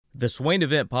The Swain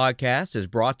Event Podcast is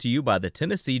brought to you by the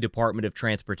Tennessee Department of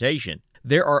Transportation.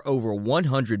 There are over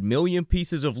 100 million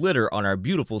pieces of litter on our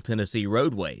beautiful Tennessee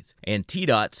roadways, and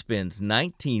TDOT spends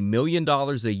 $19 million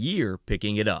a year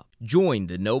picking it up. Join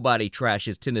the Nobody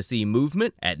Trashes Tennessee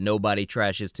movement at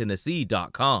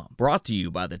NobodyTrashesTennessee.com. Brought to you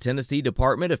by the Tennessee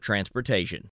Department of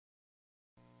Transportation.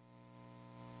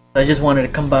 I just wanted to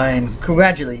come by and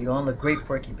congratulate you on the great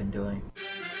work you've been doing.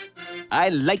 I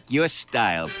like your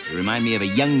style. You remind me of a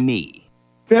young me.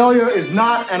 Failure is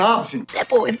not an option. That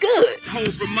boy is good.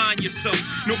 Don't remind yourself,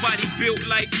 nobody built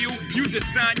like you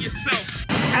design yourself.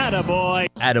 Atta Boy.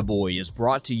 Atta Boy is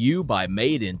brought to you by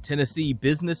Made in Tennessee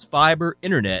Business Fiber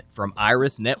Internet from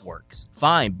Iris Networks.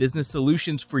 Find business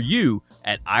solutions for you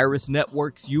at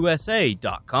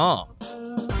irisnetworksusa.com.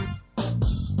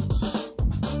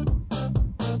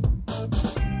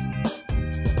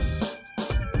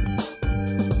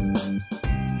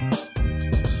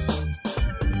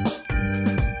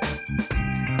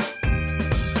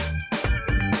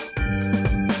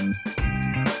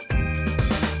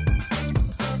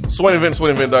 Swain and Ben,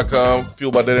 SwainandBen.com,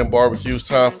 fueled by Dead End Barbecues.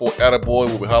 Time for Atta Boy,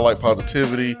 where we highlight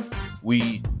positivity.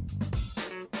 We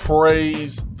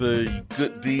praise the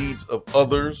good deeds of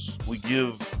others. We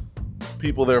give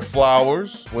people their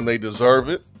flowers when they deserve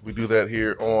it. We do that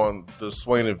here on the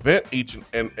Swain Event each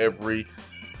and every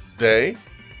day.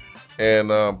 And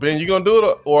Ben, you gonna do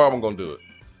it or I'm gonna do it?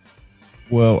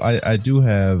 Well, I do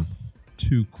have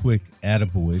two quick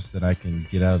attaboys that I can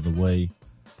get out of the way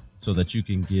so that you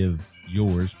can give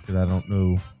yours, because I don't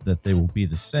know that they will be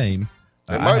the same.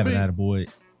 I have an attaboy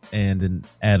and an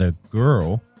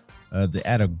attagirl. The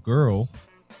attagirl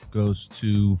goes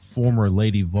to former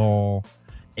Lady Vol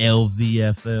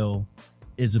LVFL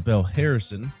Isabel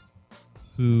Harrison,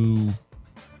 who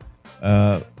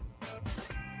had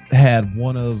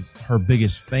one of her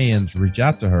biggest fans reach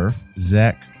out to her,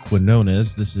 Zach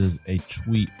Quinones. This is a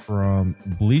tweet from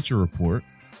Bleacher Report.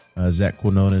 Zach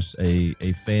Quinones,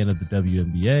 a fan of the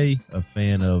WNBA, a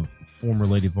fan of former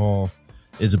Lady Vol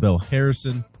Isabel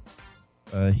Harrison.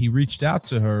 He reached out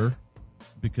to her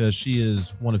because she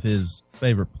is one of his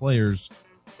favorite players,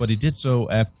 but he did so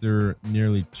after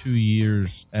nearly 2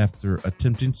 years after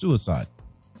attempting suicide.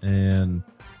 And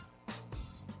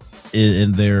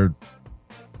in their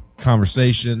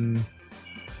conversation,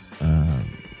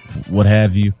 what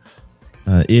have you,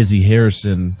 Izzy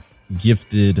Harrison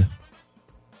gifted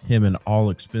him an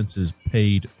all-expenses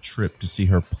paid trip to see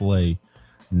her play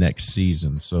next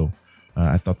season. So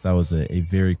I thought that was a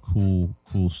very cool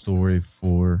story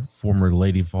for former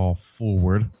Lady Vol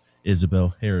forward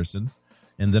Isabel Harrison.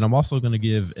 And then I'm also going to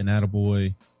give an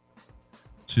attaboy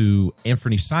to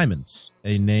Anthony Simons,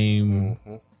 a name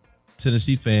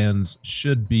Tennessee fans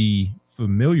should be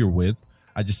familiar with.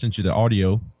 I just sent you the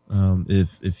audio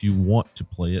if you want to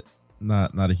play it.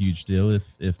 Not a huge deal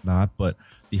if not, but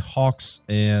the Hawks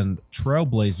and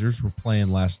Trailblazers were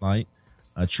playing last night.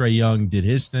 Trae Young did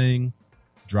his thing,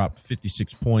 dropped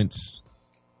 56 points,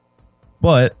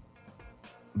 but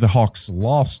the Hawks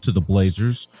lost to the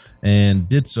Blazers and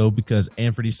did so because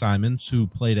Anthony Simons, who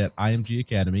played at IMG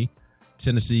Academy,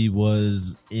 Tennessee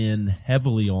was in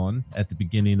heavily on at the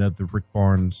beginning of the Rick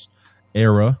Barnes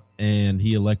era, and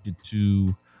he elected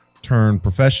to turn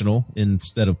professional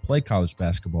instead of play college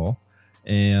basketball.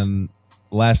 And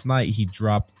last night he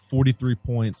dropped 43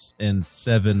 points and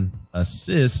 7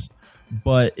 assists,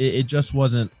 but it just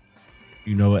wasn't,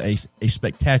 a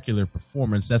spectacular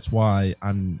performance. That's why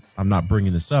I'm not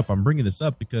bringing this up. I'm bringing this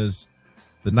up because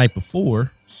the night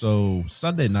before, so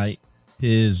Sunday night,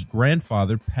 his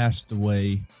grandfather passed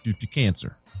away due to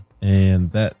cancer,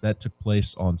 and that took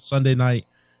place on Sunday night.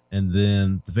 And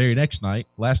then the very next night,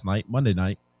 last night, Monday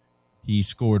night, he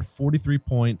scored 43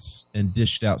 points and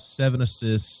dished out 7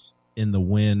 assists in the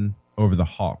win over the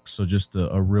Hawks. So just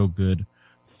a real good,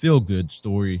 feel-good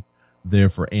story there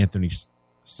for Anthony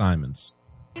Simons.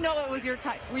 It was your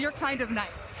kind of night.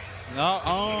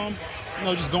 No,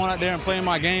 just going out there and playing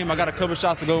my game. I got a couple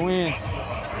shots to go in.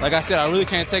 Like I said, I really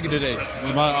can't take it today.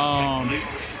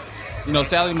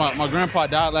 Sadly, my grandpa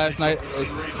died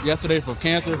yesterday from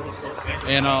cancer,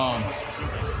 and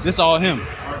this all him,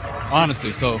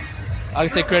 honestly. So I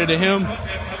can take credit to him. You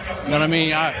know what I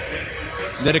mean? I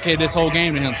dedicated this whole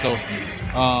game to him. So,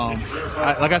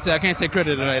 like I said, I can't take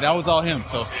credit today. That was all him.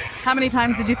 So, how many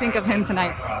times did you think of him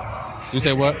tonight? You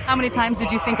say what? How many times did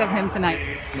you think of him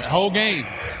tonight? The whole game.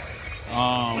 It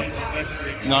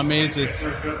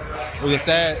was a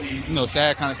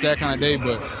sad kind of day.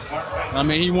 But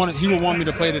he would want me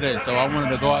to play today. So I wanted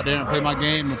to go out there and play my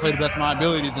game and play the best of my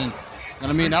abilities. And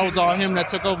that was all him that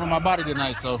took over my body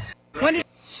tonight. So.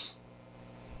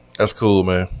 That's cool,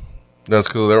 man. That's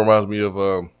cool. That reminds me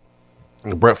of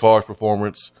Brett Favre's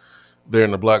performance there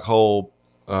in the black hole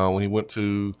when he went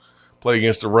to play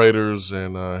against the Raiders,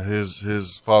 and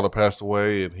his father passed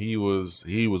away, and he was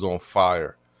on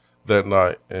fire that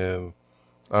night. And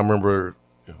I remember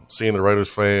seeing the Raiders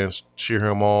fans cheer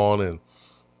him on and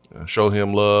show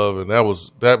him love, and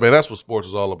that's what sports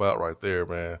is all about right there,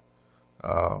 man.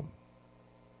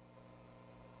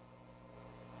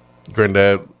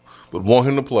 Granddad would want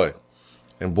him to play,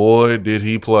 and boy, did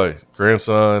he play.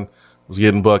 Grandson was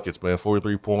getting buckets, man,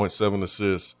 43 points, 7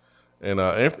 assists. And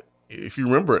if you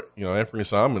remember, Anthony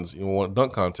Simons, won a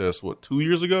dunk contest, 2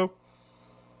 years ago?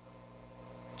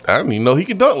 I didn't even know he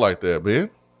could dunk like that, man.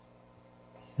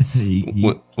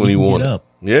 when he won it.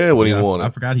 Yeah, when he won it. I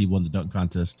forgot he won the dunk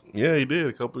contest. Yeah, he did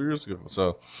a couple of years ago.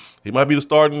 So he might be the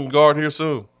starting guard here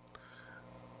soon,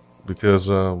 because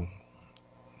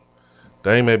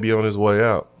Dame may be on his way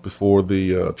out before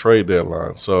the trade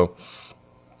deadline. So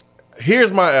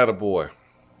here's my Atta Boy.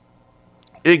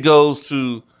 It goes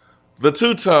to the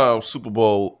 2-time Super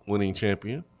Bowl winning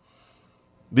champion,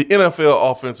 the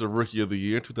NFL Offensive Rookie of the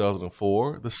Year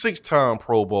 2004, the 6-time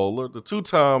Pro Bowler, the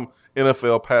 2-time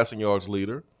NFL passing yards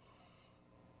leader.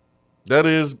 That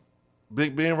is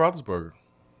Big Ben Roethlisberger.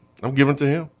 I'm giving it to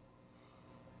him.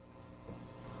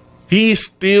 He's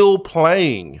still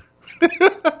playing.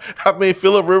 I mean,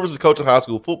 Phillip Rivers is coaching high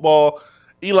school football.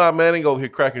 Eli Manning over here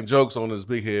cracking jokes on his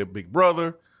big head big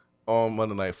brother on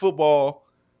Monday Night Football.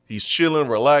 He's chilling,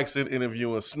 relaxing,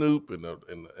 interviewing Snoop and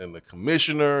the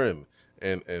commissioner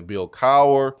and Bill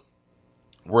Cowher.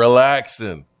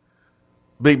 Relaxing.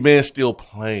 Big Ben's still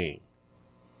playing.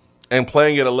 And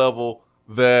playing at a level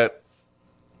that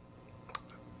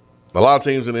a lot of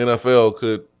teams in the NFL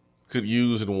could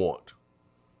use and want.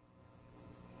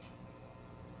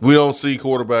 We don't see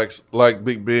quarterbacks like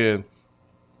Big Ben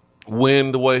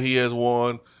win the way he has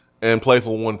won and play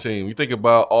for one team. You think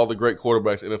about all the great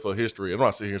quarterbacks in NFL history. I'm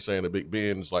not sitting here saying that Big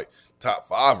Ben is like top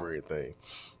 5 or anything,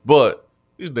 but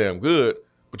he's damn good.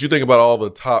 But you think about all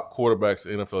the top quarterbacks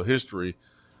in NFL history,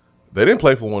 they didn't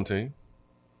play for one team.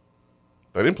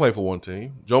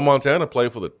 Joe Montana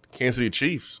played for the Kansas City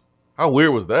Chiefs. How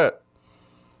weird was that?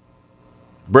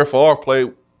 Brett Favre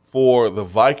played for the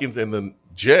Vikings and the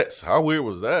Jets. How weird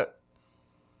was that?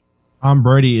 Tom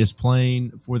Brady is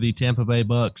playing for the Tampa Bay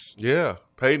Bucks. Yeah.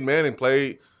 Peyton Manning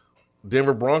played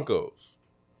Denver Broncos.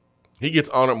 He gets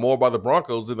honored more by the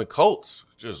Broncos than the Colts.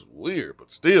 Just weird,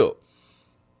 but still.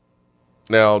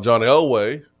 Now, John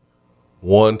Elway,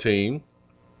 one team,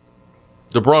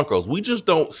 the Broncos. We just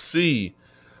don't see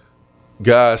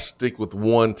guys stick with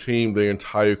one team their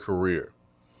entire career.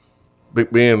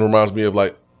 Big Ben reminds me of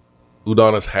like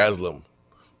Udonis Haslem,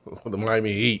 the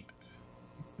Miami Heat.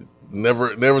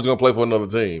 Never's going to play for another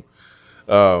team.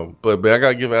 But man, I got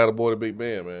to give Atta Boy to Big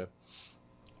Ben, man.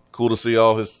 Cool to see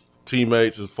all his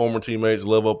teammates, his former teammates,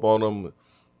 live up on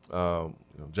him.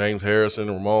 James Harrison,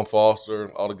 Ramon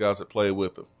Foster, all the guys that played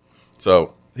with him.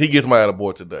 So he gets my Atta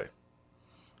Boy today.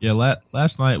 Yeah,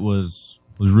 last night was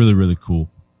really, really cool.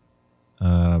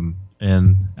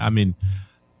 And I mean,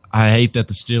 I hate that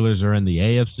the Steelers are in the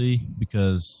AFC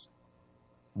because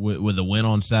with a win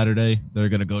on Saturday, they're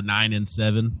going to go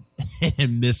 9-7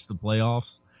 and miss the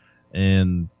playoffs.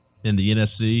 And in the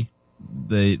NFC,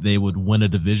 they would win a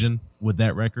division with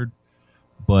that record.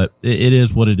 But it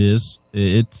is what it is.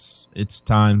 It's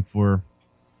time for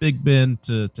Big Ben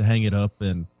to hang it up.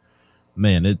 And,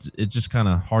 man, it's just kind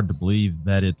of hard to believe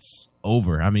that it's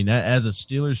over. I mean, as a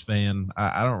Steelers fan,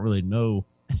 I don't really know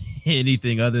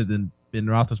anything other than Ben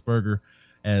Roethlisberger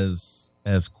as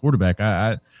quarterback.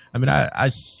 I mean, I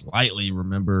slightly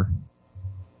remember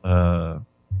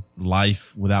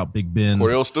life without Big Ben.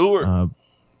 Cordell Stewart.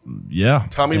 Yeah.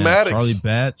 Tommy Maddox. Charlie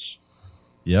Batch.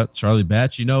 Yep, Charlie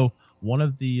Batch. You know, one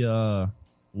of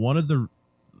the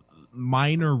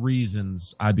minor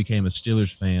reasons I became a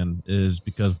Steelers fan is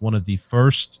because one of the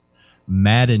first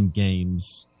Madden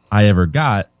games I ever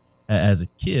got as a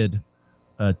kid,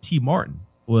 T. Martin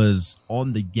was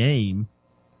on the game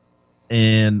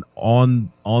and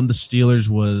on the Steelers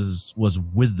was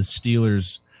with the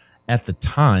Steelers at the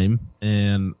time.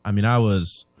 And I mean,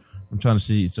 I'm trying to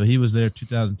see. So he was there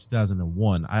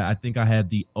 2001. I think I had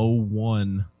the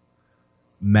 01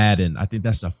 Madden. I think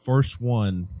that's the first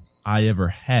one I ever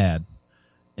had.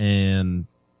 And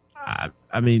I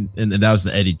mean, and that was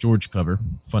the Eddie George cover.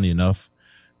 Funny enough,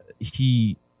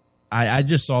 I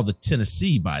just saw the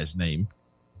Tennessee by his name,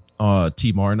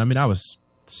 T. Martin. I mean, I was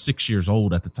 6 years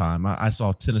old at the time. I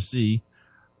saw Tennessee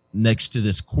next to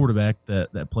this quarterback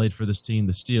that played for this team,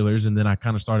 the Steelers, and then I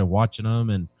kind of started watching them,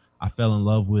 and I fell in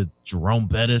love with Jerome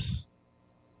Bettis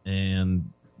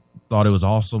and thought it was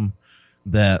awesome.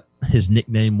 that his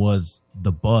nickname was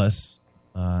the Bus,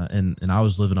 and I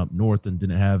was living up north and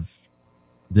didn't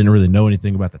really know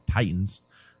anything about the Titans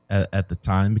at the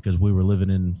time because we were living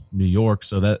in New York.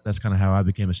 So that's kind of how I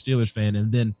became a Steelers fan.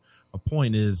 And then a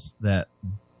point is that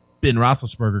Ben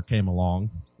Roethlisberger came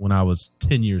along when I was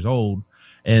 10 years old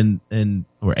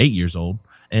or 8 years old,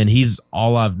 and he's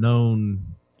all I've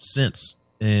known since.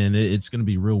 And it's going to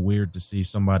be real weird to see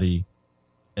somebody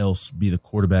else be the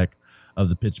quarterback of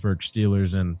the Pittsburgh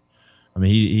Steelers. And I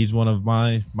mean, he's one of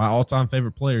my all-time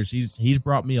favorite players. He's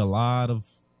brought me a lot of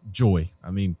joy.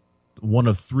 I mean, one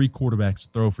of 3 quarterbacks to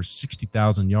throw for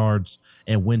 60,000 yards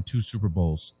and win 2 Super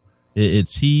Bowls.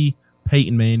 It's he,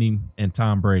 Peyton Manning, and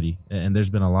Tom Brady. And there's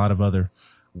been a lot of other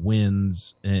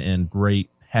wins and great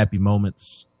happy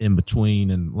moments in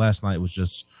between. And last night was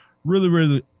just really,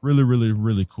 really, really, really,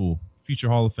 really cool. Future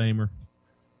Hall of Famer.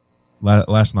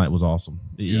 Last night was awesome.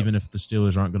 Yeah. Even if the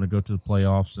Steelers aren't going to go to the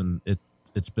playoffs, and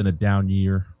it's been a down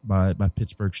year by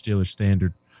Pittsburgh Steelers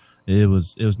standard, it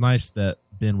was nice that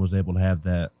Ben was able to have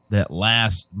that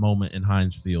last moment in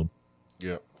Heinz Field.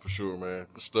 Yeah, for sure, man.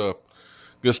 Good stuff.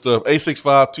 Good stuff.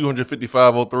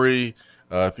 865-250-503.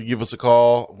 If you give us a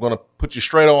call, I'm going to put you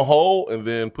straight on hold and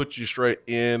then put you straight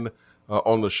in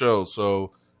on the show.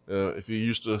 So if you're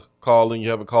used to calling, you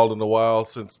haven't called in a while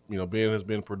since Ben has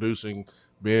been producing.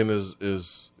 Ben is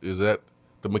at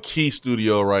the McKee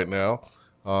studio right now.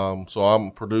 So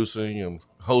I'm producing and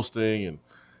hosting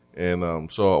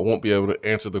and so I won't be able to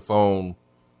answer the phone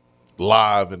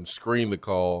live and screen the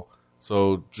call.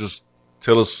 So just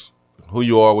tell us who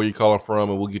you are, where you're calling from,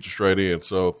 and we'll get you straight in.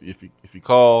 So if you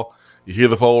call, you hear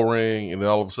the phone ring, and then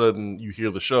all of a sudden you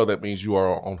hear the show, that means you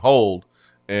are on hold,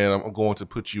 and I'm going to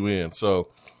put you in. So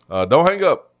don't hang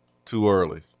up too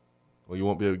early, or you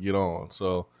won't be able to get on.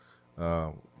 So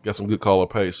got some good caller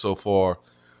pace so far.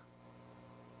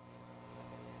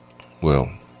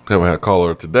 Well, haven't had a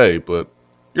caller today, but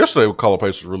yesterday caller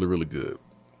pace was really, really good.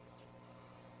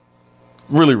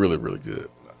 Really, really, really good,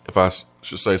 if I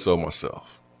should say so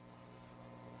myself.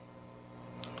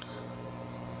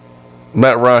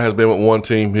 Matt Ryan has been with one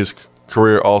team his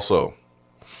career also.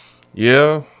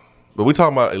 Yeah, but we're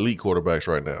talking about elite quarterbacks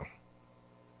right now.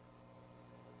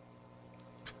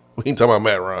 We ain't talking about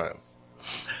Matt Ryan.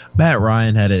 Matt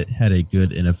Ryan had a good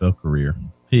NFL career.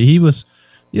 He was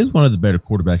one of the better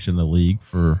quarterbacks in the league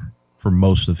for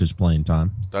most of his playing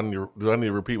time. Do I need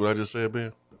to repeat what I just said,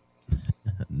 Ben?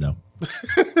 No.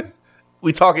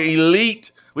 We talking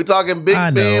elite. We talking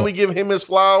Big Ben. We give him his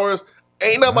flowers.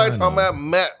 Ain't nobody talking about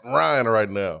Matt Ryan right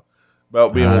now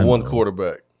about being with one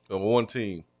quarterback on one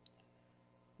team.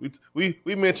 We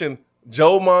mentioned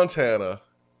Joe Montana,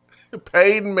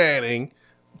 Peyton Manning,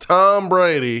 Tom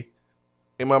Brady,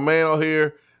 and my man out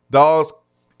here, Dogs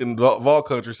in Vol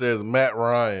Country, says Matt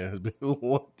Ryan has been with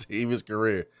one team his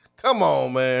career. Come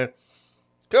on, man.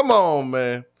 Come on,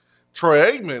 man.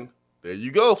 Troy Aikman, there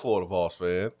you go, Florida Vols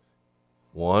fan.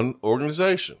 One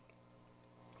organization.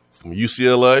 From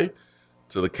UCLA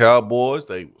to the Cowboys,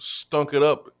 they stunk it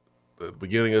up at the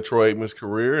beginning of Troy Aikman's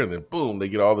career, and then boom, they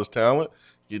get all this talent.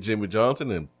 Get Jimmy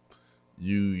Johnson, and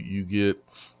you get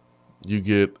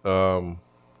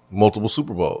multiple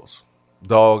Super Bowls.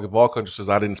 Dog of all countries says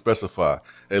I didn't specify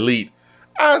elite.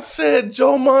 I said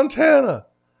Joe Montana,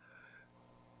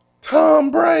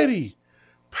 Tom Brady,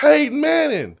 Peyton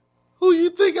Manning. Who you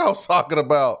think I was talking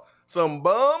about? Some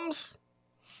bums?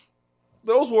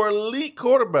 Those were elite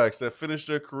quarterbacks that finished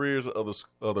their careers at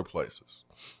other places.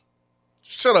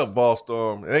 Shut up,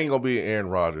 Volstorm. It ain't gonna be Aaron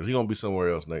Rodgers. He's gonna be somewhere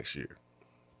else next year.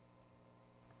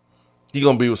 He's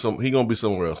gonna be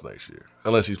somewhere else next year,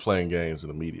 unless he's playing games in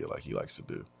the media like he likes to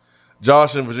do.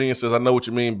 Josh in Virginia says, I know what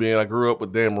you mean, Ben. I grew up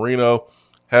with Dan Marino.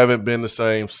 Haven't been the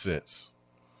same since.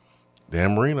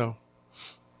 Dan Marino.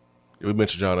 Yeah, we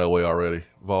mentioned John Elway already.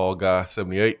 Vol guy,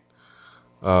 78.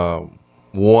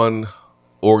 One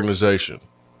organization.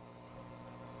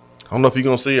 I don't know if you're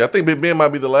going to see it. I think Big Ben might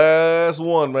be the last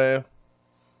one, man.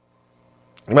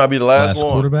 He might be the last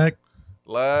one. Quarterback?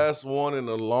 Last one in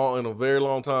a very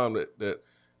long time that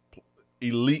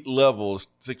elite level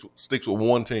sticks with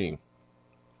one team.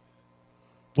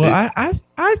 Well, I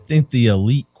think the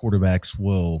elite quarterbacks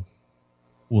will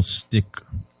stick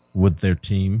with their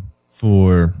team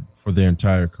for their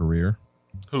entire career.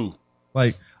 Who?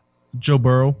 Like Joe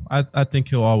Burrow. I think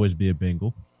he'll always be a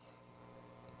Bengal.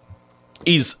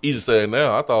 Easy to say it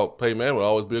now. I thought Peyton Manning would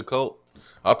always be a Colt.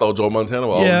 I thought Joe Montana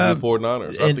would always be a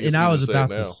 49ers. And I was about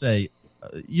to say,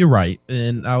 you're right.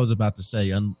 And I was about to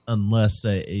say, unless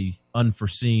a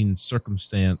unforeseen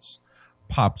circumstance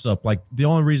pops up. Like the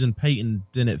only reason Peyton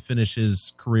didn't finish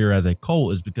his career as a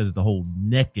Colt is because of the whole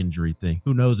neck injury thing.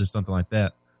 Who knows if something like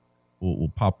that will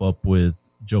pop up with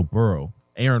Joe Burrow.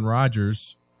 Aaron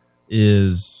Rodgers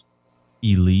is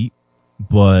elite,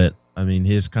 but I mean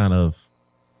his kind of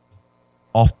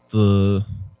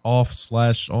off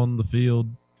slash on the field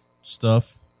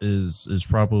stuff is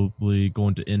probably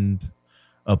going to end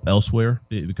up elsewhere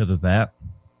because of that.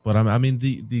 But I mean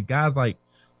the guys like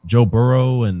Joe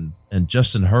Burrow and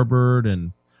Justin Herbert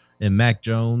and Mac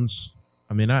Jones.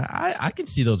 I mean I can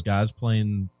see those guys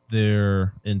playing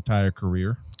their entire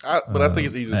career. But I think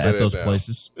it's easy to say at that those now.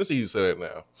 places. It's easy to say that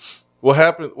now. What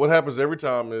happens every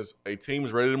time is a team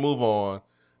is ready to move on,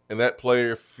 and that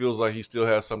player feels like he still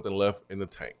has something left in the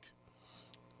tank.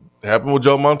 It happened with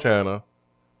Joe Montana.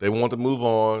 They wanted to move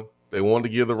on. They wanted to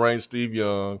give the reins to Steve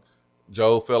Young.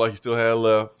 Joe felt like he still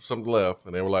had something left,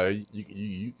 and they were like,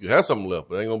 "You have something left,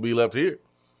 but it ain't gonna be left here."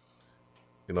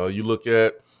 You know, you look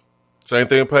at same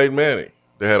thing with Peyton Manning.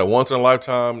 They had a once in a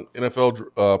lifetime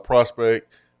NFL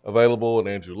prospect available in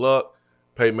Andrew Luck.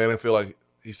 Peyton Manning felt like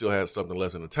he still had something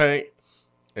left in the tank,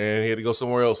 and he had to go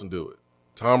somewhere else and do it.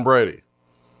 Tom Brady,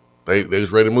 they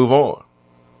was ready to move on.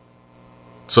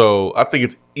 So I think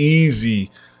it's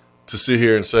easy to sit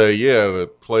here and say, yeah, the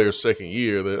player's second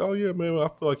year, that, oh, yeah, man, I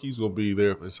feel like he's going to be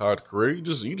there for his entire career. You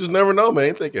just never know, man.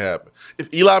 Anything can happen.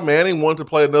 If Eli Manning wanted to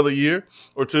play another year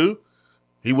or two,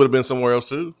 he would have been somewhere else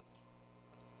too.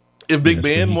 If Big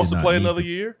Ben wants to play another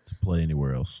year. To play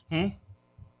anywhere else.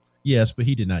 Yes, but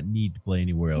he did not need to play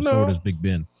anywhere else. Nor does Big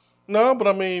Ben. No, but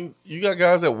I mean, you got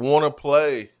guys that want to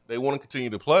play. They want to continue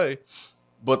to play.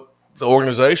 But the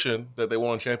organization that they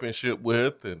won a championship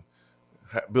with and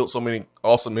built so many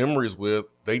awesome memories with,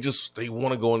 they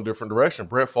want to go in a different direction.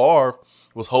 Brett Favre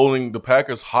was holding the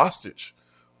Packers hostage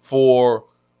for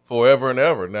forever and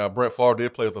ever. Now, Brett Favre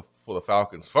did play for the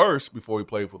Falcons first before he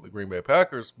played for the Green Bay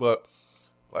Packers, but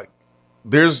like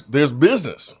there's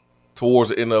business towards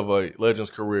the end of a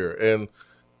legend's career, and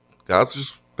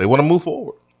guys they want to move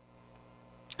forward.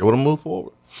 They want to move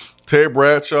forward. Terry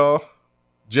Bradshaw,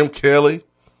 Jim Kelly,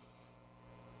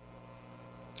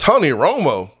 Tony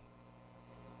Romo.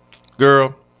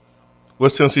 Girl,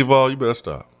 West Tennessee Vol, you better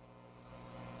stop.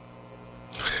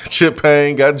 Chip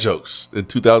Payne got jokes in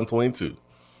 2022.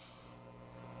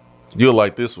 You'll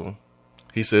like this one.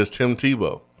 He says Tim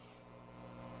Tebow.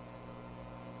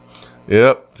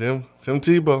 Yep, Tim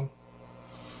Tebow.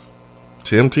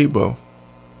 Tim Tebow.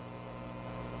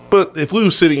 But if we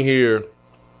were sitting here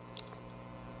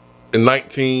in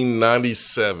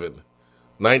 1997,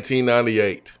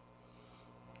 1998,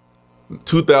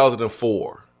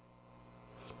 2004,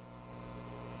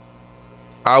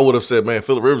 I would have said, man,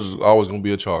 Phillip Rivers is always going to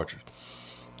be a Charger.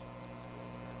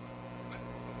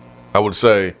 I would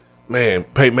say, man,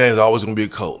 Peyton Manning's always going to be a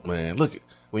Colt, man. Look,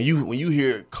 when you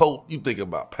hear Colt, you think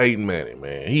about Peyton Manning,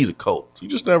 man. He's a Colt. You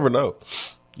just never know.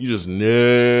 You just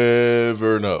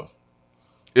never know.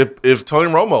 If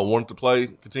Tony Romo wanted to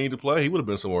continue to play, he would have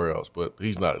been somewhere else, but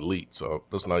he's not elite, so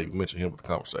let's not even mention him with the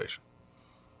conversation.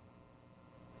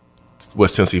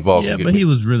 West Tennessee Vols. Yeah, but he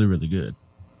was really, really good.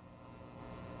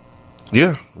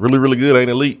 Yeah, really, really good. Ain't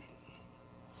elite.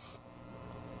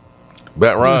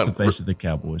 Matt Ryan, the face of the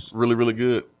Cowboys. Really, really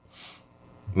good.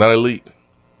 Not elite.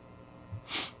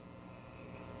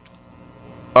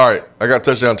 All right, I got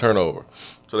touchdown turnover,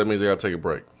 so that means I got to take a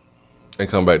break and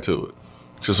come back to it.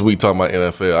 Just so we talk about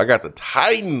NFL. I got the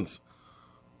Titans.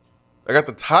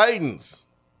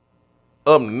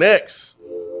 Up next.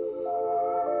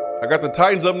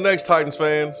 Titans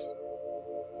fans.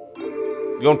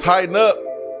 We're going to tighten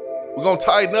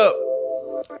up.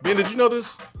 Ben, did you know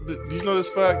this? Did you know this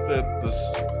fact that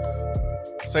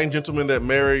this same gentleman that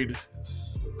married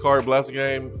Kari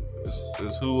Blasingame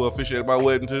is who officiated my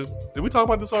wedding too? Did we talk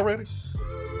about this already?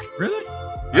 Really?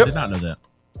 Yep. I did not know that.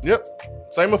 Yep.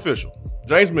 Same official.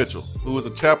 James Mitchell, who was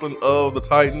a chaplain of the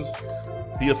Titans.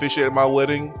 He officiated my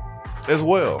wedding as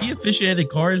well. He officiated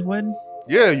Kari's wedding?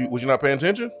 Yeah. Was you not paying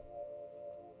attention?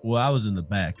 Well, I was in the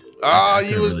back.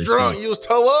 You was really drunk. You was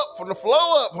toe up from the flow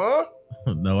up, huh?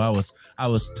 No, I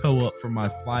was toe up from my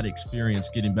flight experience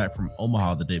getting back from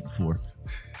Omaha the day before.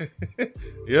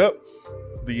 Yep.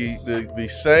 The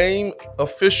same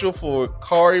official for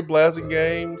Kari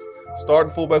Blasingame's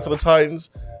starting fullback for the Titans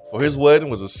for his wedding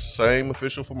was the same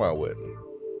official for my wedding.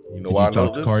 You know why I know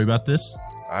this? Did you talk to Kari about this?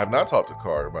 I have not talked to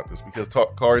Kari about this because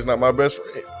Kari's not my best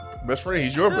friend.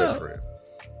 He's your best friend.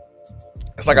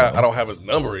 It's like I don't have his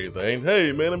number or anything.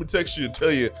 Hey, man, let me text you and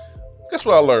tell you. Guess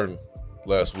what I learned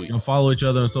last week? You don't follow each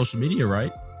other on social media,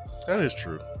 right? That is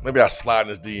true. Maybe I slide in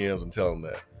his DMs and tell him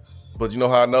that. But you know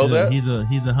how I know that? He's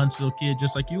a Huntsville kid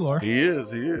just like you are. He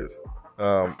is.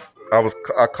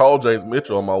 I called James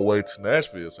Mitchell on my way to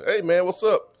Nashville. Said, hey, man, what's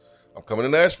up? I'm coming to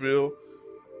Nashville.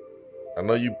 I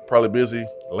know you probably busy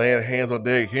laying hands on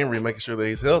Derrick Henry, making sure that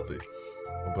he's healthy,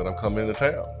 but I'm coming into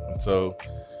town. And so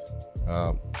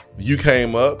you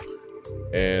came up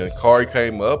and Kari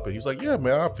came up and he was like, yeah,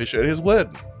 man, I'll fish at his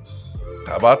wedding.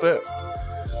 How about that?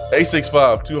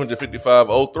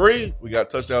 865-255-03. We got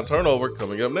touchdown turnover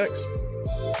coming up next.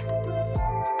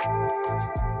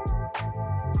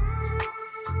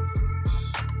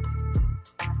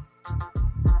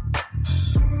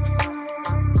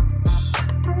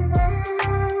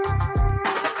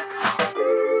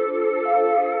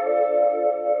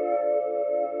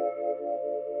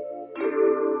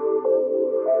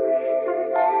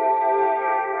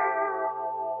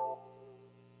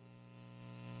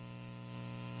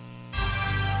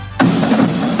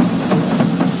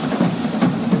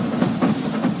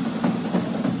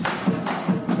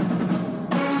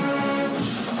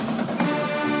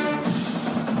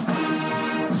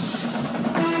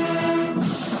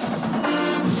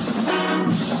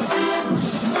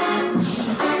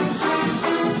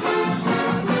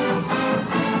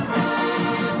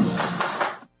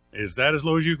 Is that as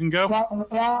low as you can go?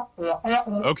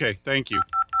 Okay, thank you.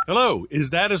 Hello,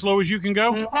 is that as low as you can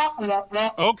go?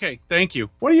 Okay, thank you.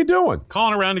 What are you doing?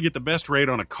 Calling around to get the best rate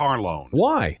on a car loan.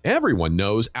 Why? Everyone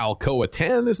knows Alcoa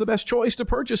 10 is the best choice to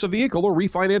purchase a vehicle or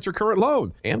refinance your current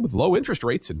loan. And with low interest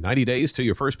rates and 90 days to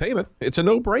your first payment, it's a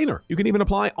no-brainer. You can even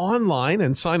apply online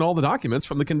and sign all the documents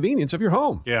from the convenience of your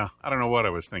home. Yeah, I don't know what I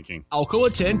was thinking.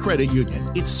 Alcoa 10 Credit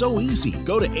Union. It's so easy.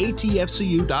 Go to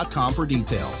atfcu.com for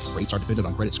details. Rates are dependent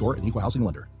on credit score and equal housing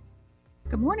lender.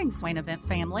 Good morning, Swain and Ben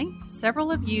family.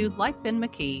 Several of you, like Ben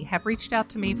McKee, have reached out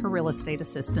to me for real estate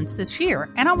assistance this year,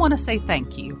 and I want to say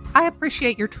thank you. I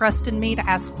appreciate your trust in me to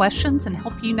ask questions and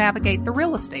help you navigate the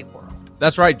real estate world.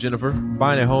 That's right, Jennifer.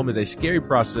 Buying a home is a scary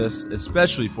process,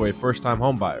 especially for a first-time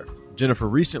home buyer. Jennifer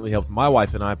recently helped my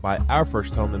wife and I buy our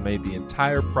first home and made the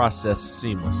entire process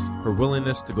seamless. Her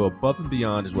willingness to go above and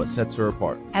beyond is what sets her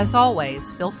apart. As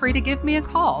always, feel free to give me a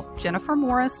call. Jennifer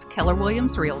Morris, Keller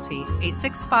Williams Realty,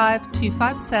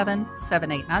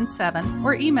 865-257-7897,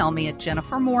 or email me at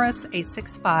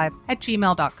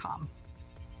jennifermorris865@gmail.com.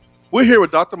 We're here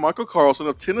with Dr. Michael Carlson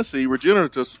of Tennessee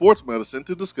Regenerative Sports Medicine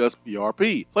to discuss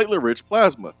PRP, platelet-rich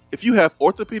plasma. If you have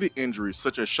orthopedic injuries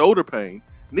such as shoulder pain,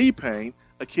 knee pain,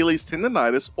 Achilles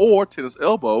tendonitis, or tennis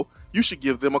elbow, you should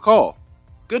give them a call.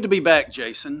 Good to be back,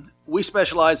 Jason. We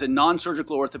specialize in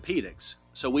non-surgical orthopedics,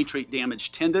 so we treat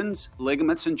damaged tendons,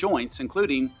 ligaments, and joints,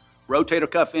 including rotator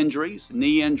cuff injuries,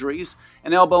 knee injuries,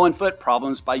 and elbow and foot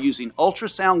problems by using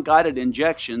ultrasound-guided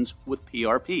injections with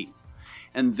PRP.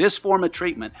 And this form of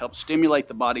treatment helps stimulate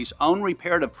the body's own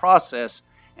reparative process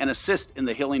and assist in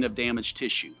the healing of damaged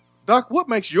tissue. Doc, what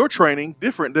makes your training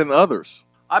different than others?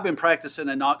 I've been practicing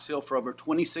in Knoxville for over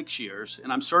 26 years,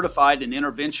 and I'm certified in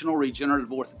interventional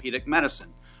regenerative orthopedic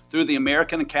medicine through the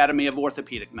American Academy of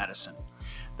Orthopedic Medicine.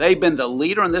 They've been the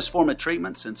leader in this form of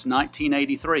treatment since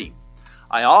 1983.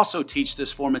 I also teach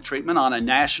this form of treatment on a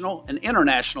national and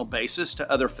international basis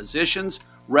to other physicians,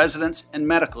 residents, and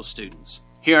medical students.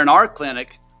 Here in our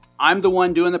clinic, I'm the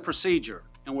one doing the procedure,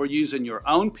 and we're using your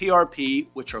own PRP,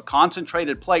 which are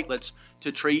concentrated platelets,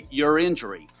 to treat your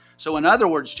injury. So in other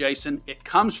words, Jason, it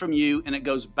comes from you and it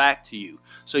goes back to you.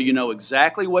 So you know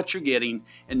exactly what you're getting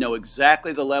and know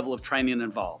exactly the level of training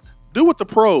involved. Do what the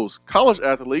pros, college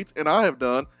athletes, and I have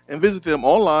done, and visit them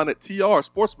online at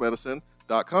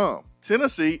trsportsmedicine.com.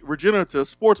 Tennessee Regenerative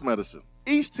Sports Medicine,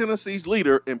 East Tennessee's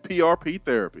leader in PRP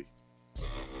therapy.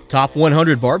 Top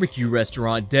 100 barbecue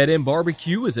restaurant Dead End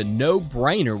Barbecue is a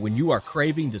no-brainer when you are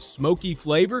craving the smoky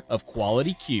flavor of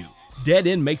quality Q. Dead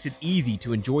End makes it easy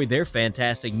to enjoy their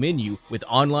fantastic menu with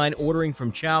online ordering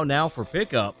from Chow Now for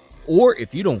pickup. Or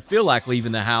if you don't feel like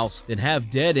leaving the house, then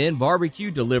have Dead End Barbecue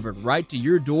delivered right to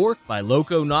your door by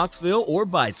Loco Knoxville or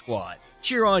Bite Squad.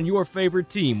 Cheer on your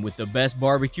favorite team with the best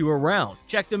barbecue around.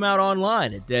 Check them out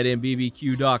online at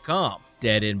deadendbbq.com.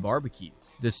 Dead End Barbecue.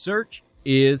 The search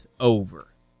is over.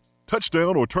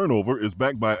 Touchdown or Turnover is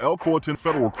backed by Alcoa 10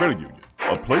 Federal Credit Union,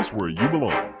 a place where you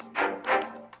belong.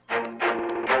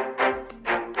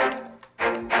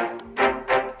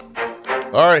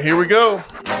 All right, here we go.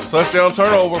 Touchdown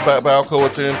turnover back by Alcoa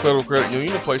 10 Federal Credit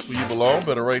Union, the place where you belong.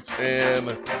 Better rates and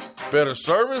better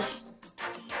service.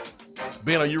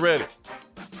 Ben, are you ready?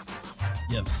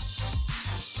 Yes.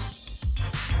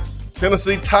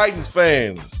 Tennessee Titans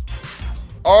fans,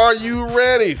 are you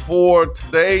ready for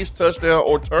today's touchdown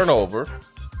or turnover?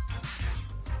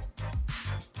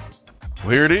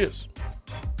 Well, here it is.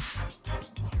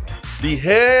 The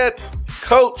head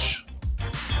coach,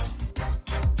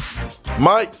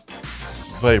 Mike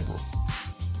Vrabel,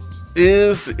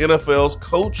 is the NFL's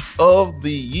Coach of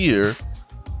the Year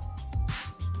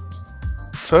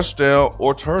touchdown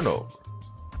or turnover.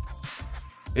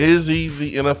 Is he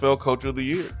the NFL Coach of the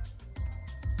Year?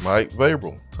 Mike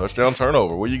Vrabel, touchdown,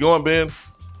 turnover. Where you going, Ben?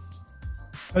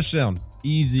 Touchdown.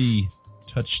 Easy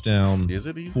touchdown. Is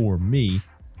it easy? For me.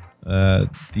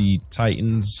 The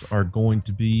Titans are going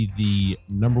to be the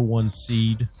number 1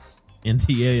 seed in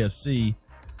the AFC,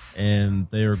 and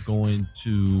they're going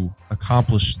to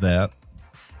accomplish that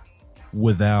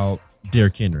without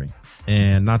Derrick Henry.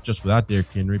 And not just without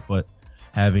Derrick Henry, but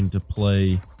having to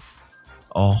play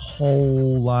a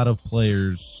whole lot of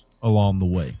players along the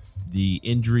way. The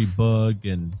injury bug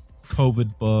and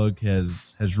COVID bug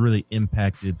has really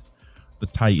impacted the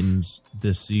Titans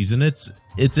this season.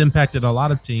 It's impacted a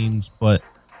lot of teams, but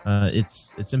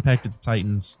it's impacted the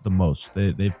Titans the most.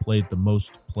 They've played the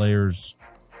most players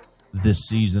this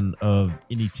season of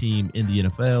any team in the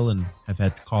NFL, and have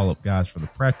had to call up guys for the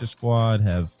practice squad.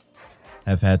 Have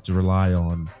had to rely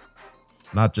on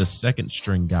not just second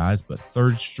string guys, but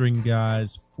third string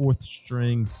guys, fourth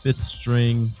string, fifth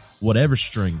string, whatever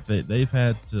string. They've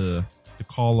had to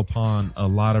call upon a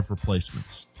lot of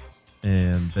replacements,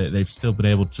 and they've still been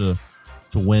able to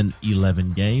win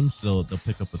 11 games. They'll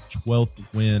pick up a 12th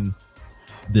win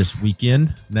this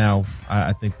weekend. Now,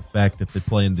 I think the fact that they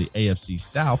play in the AFC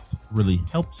South really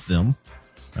helps them.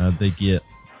 They get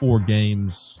 4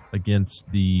 games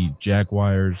against the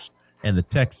Jaguars and the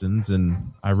Texans,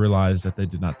 and I realized that they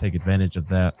did not take advantage of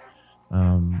that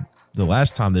the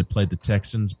last time they played the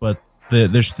Texans, but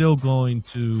they're still going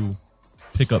to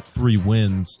pick up 3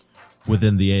 wins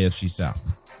within the AFC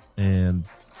South, and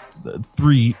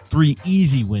three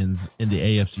easy wins in the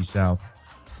AFC South.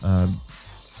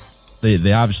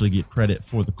 They obviously get credit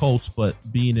for the Colts, but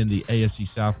being in the AFC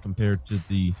South compared to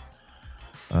the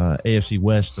AFC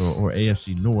West or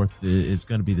AFC North is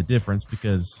going to be the difference,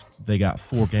 because they got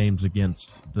 4 games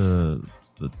against the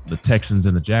Texans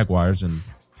and the Jaguars, and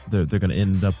they're going to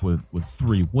end up with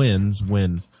 3 wins,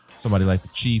 when somebody like the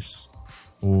Chiefs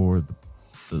or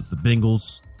the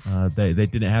Bengals, they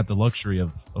didn't have the luxury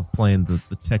of playing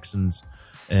the Texans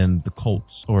and the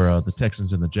Colts, or the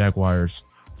Texans and the Jaguars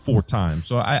 4 times.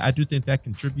 So I do think that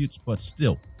contributes, but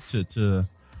still to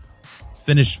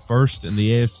finish first in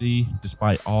the AFC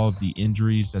despite all of the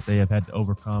injuries that they have had to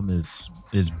overcome is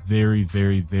very,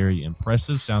 very, very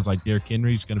impressive. Sounds like Derrick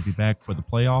Henry is going to be back for the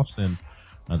playoffs, and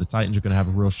the Titans are going to have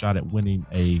a real shot at winning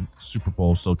a Super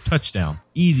Bowl. So touchdown,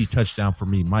 easy touchdown for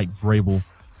me. Mike Vrabel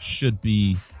should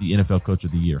be the NFL Coach of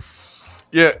the Year.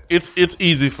 Yeah, it's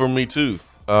easy for me too.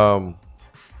 That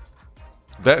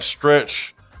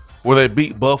stretch where they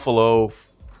beat Buffalo,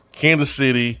 Kansas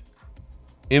City,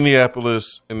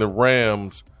 Indianapolis, and the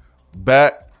Rams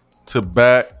back to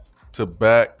back to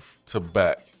back to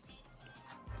back.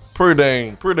 Pretty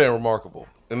dang remarkable.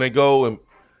 And they go and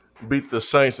beat the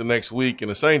Saints the next week, and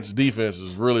the Saints defense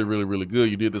is really, really, really good.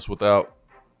 You did this without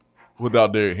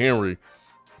Derrick Henry.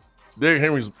 Derrick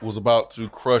Henry was about to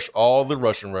crush all the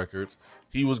rushing records.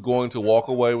 He was going to walk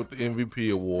away with the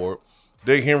MVP award.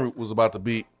 Derrick Henry was about to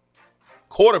beat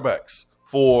quarterbacks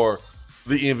for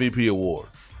the MVP award.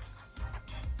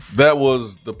 That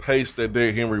was the pace that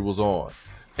Derrick Henry was on.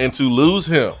 And to lose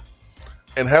him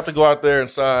and have to go out there and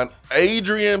sign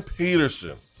Adrian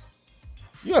Peterson.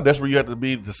 You know how desperate you have to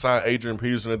be to sign Adrian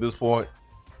Peterson at this point?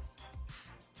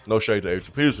 No shade to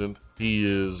Adrian Peterson. He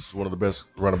is one of the best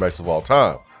running backs of all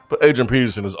time. But Adrian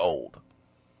Peterson is old.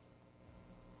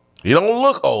 He don't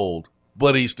look old,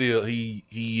 but he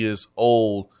is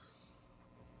old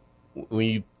when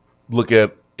you look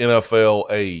at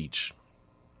NFL age.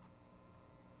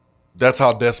 That's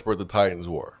how desperate the Titans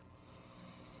were.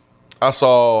 I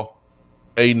saw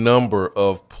a number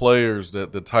of players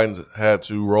that the Titans had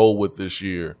to roll with this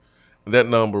year. And that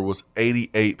number was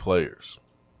 88 players.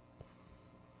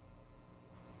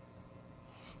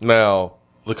 Now,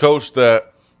 the coach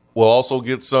that will also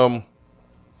get some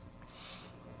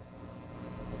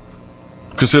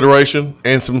consideration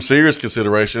and some serious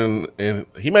consideration, and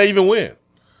he may even win,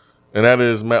 and that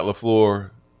is Matt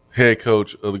LaFleur, head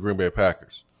coach of the Green Bay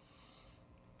Packers.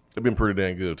 They've been pretty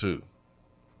dang good, too.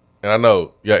 And I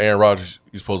know, Aaron Rodgers,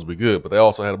 he's supposed to be good, but they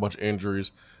also had a bunch of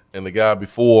injuries, and the guy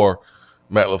before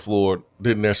Matt LaFleur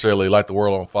didn't necessarily light the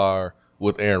world on fire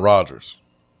with Aaron Rodgers.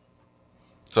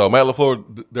 So Matt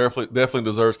LaFleur definitely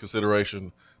deserves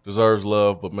consideration, deserves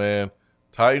love, but man,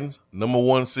 Titans, number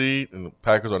 1 seed, and the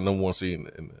Packers are number 1 seed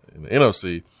in the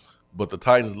NFC, but the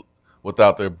Titans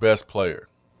without their best player,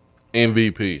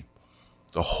 MVP.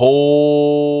 The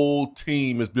whole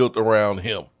team is built around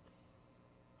him.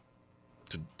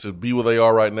 To be where they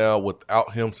are right now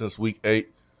without him since week 8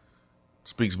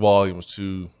 speaks volumes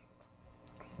to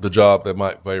the job that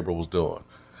Mike Vrabel was doing.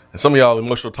 And some of y'all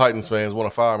emotional Titans fans want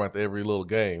to fire him after every little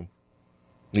game.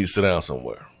 Need to sit down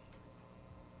somewhere.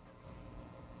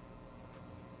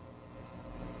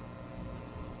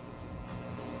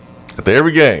 After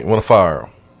every game, want to fire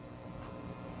him.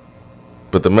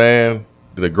 But the man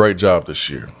did a great job this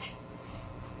year.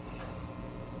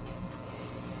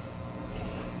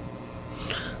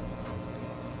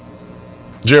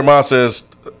 Jeremiah says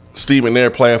Steve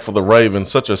McNair playing for the Ravens,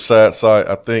 such a sad sight.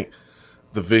 I think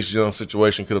the Vince Young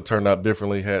situation could have turned out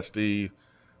differently had Steve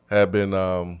had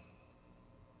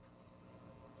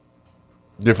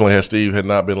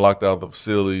not been locked out of the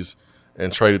facilities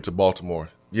and traded to Baltimore.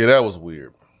 Yeah, that was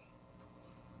weird.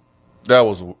 That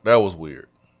was weird.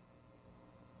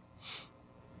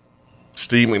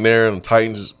 Steve McNair in the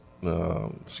Titans,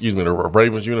 the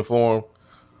Ravens uniform.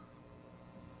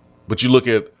 But you look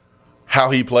at how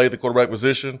he played the quarterback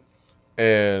position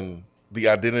and the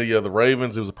identity of the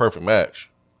Ravens, it was a perfect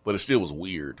match. But it still was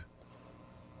weird.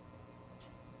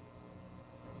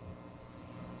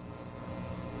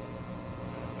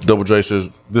 Double J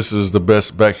says, this is the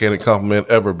best backhanded compliment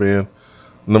ever been.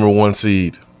 Number 1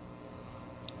 seed.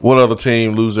 What other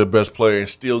team lose their best player and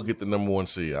still get the number 1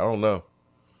 seed? I don't know.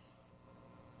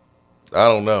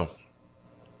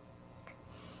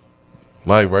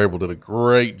 Mike Vrabel did a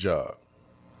great job.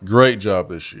 Great job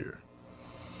this year.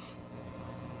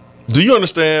 Do you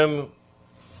understand?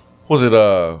 Was it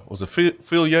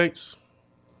Phil Yates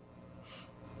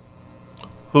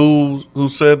who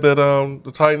said that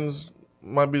the Titans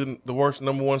might be the worst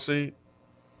number 1 seed?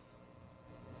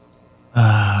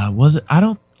 Was it? I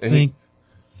don't think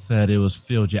that it was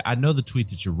Phil. I know the tweet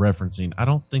that you're referencing. I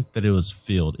don't think that it was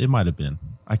Phil. It might have been.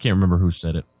 I can't remember who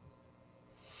said it.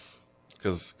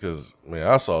 Because man,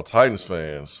 I saw Titans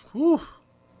fans. Whew.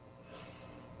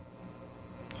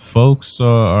 Folks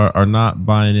are not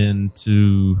buying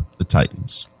into the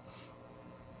Titans.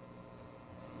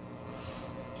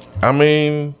 I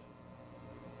mean,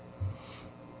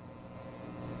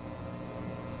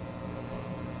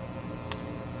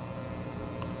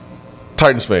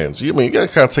 Titans fans, you got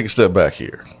to kind of take a step back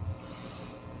here.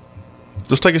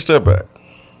 Just take a step back.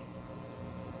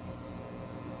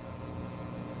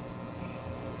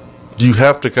 You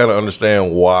have to kind of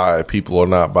understand why people are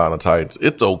not buying the Titans.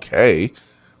 It's okay.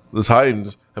 The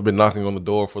Titans have been knocking on the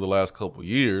door for the last couple of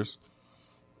years.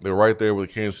 They're right there with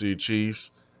the Kansas City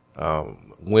Chiefs.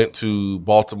 Went to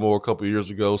Baltimore a couple of years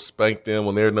ago, spanked them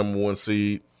on their number 1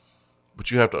 seed.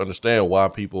 But you have to understand why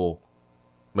people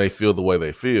may feel the way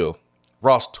they feel.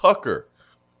 Ross Tucker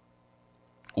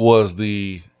was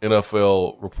the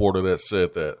NFL reporter that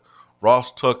said that.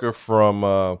 Ross Tucker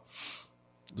from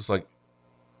just like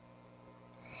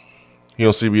he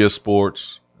on CBS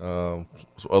Sports, some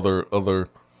other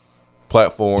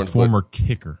platforms. The former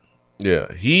kicker.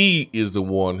 Yeah, he is the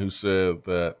one who said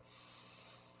that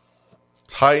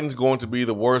Titans going to be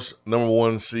the worst number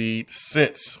 1 seed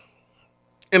since.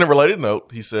 In a related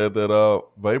note, he said that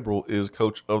Vrabel is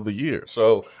coach of the year.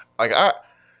 So,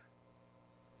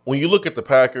 when you look at the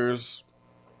Packers,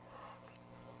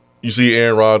 you see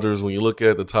Aaron Rodgers. When you look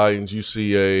at the Titans, you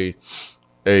see a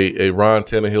Ryan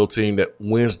Tannehill team that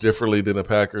wins differently than the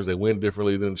Packers. They win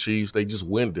differently than the Chiefs. They just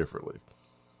win differently.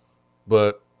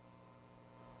 But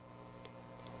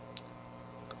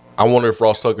I wonder if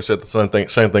Ross Tucker said the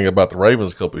same thing about the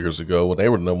Ravens a couple of years ago when they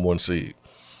were the number 1 seed.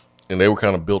 And they were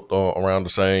kind of built around the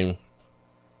same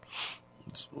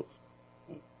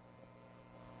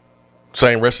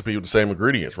recipe with the same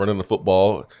ingredients, running the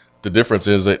football. The difference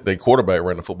is that their quarterback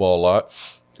ran the football a lot,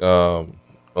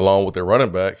 along with their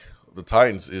running back. The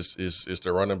Titans is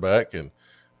their running back, and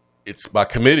it's by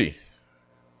committee.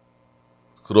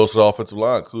 Kudos to the offensive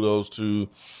line. Kudos to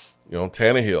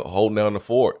Tannehill holding down the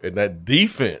fort, and that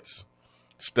defense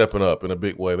stepping up in a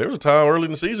big way. There was a time early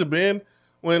in the season, Ben,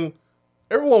 when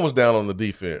everyone was down on the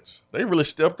defense. They really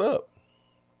stepped up.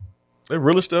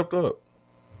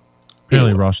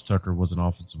 Apparently, Ross Tucker was an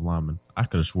offensive lineman. I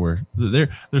could have swore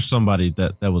there's somebody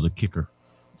that was a kicker,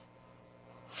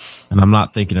 and I'm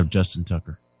not thinking of Justin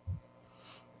Tucker.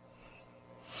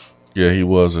 Yeah, he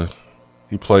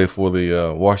played for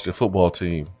the Washington football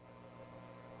team.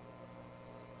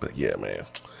 But yeah, man,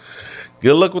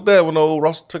 good luck with that one, old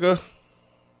Ross Tucker.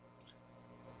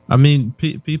 I mean,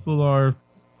 people are.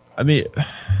 I mean,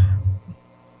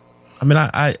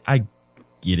 I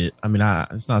get it. I mean,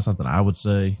 it's not something I would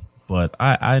say, but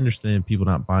I understand people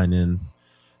not buying in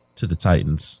to the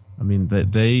Titans. I mean,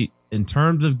 they in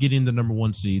terms of getting the number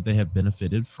 1 seed, they have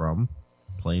benefited from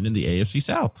playing in the AFC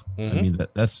South. Mm-hmm. I mean,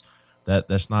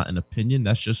 that's not an opinion.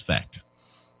 That's just fact.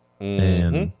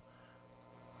 Mm-hmm.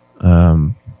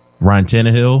 And Ryan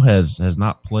Tannehill has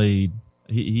not played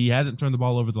He hasn't turned the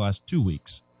ball over the last 2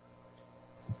 weeks,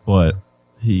 but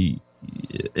he,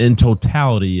 in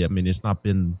totality, I mean, it's not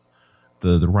been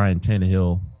the Ryan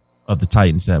Tannehill of the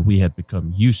Titans that we had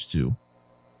become used to.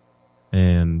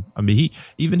 And I mean,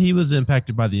 he was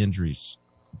impacted by the injuries.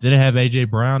 Didn't have A.J.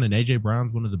 Brown, and A.J.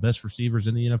 Brown's one of the best receivers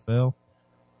in the NFL.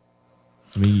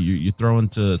 I mean, you're throwing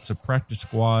to practice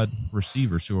squad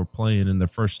receivers who are playing in their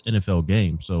first NFL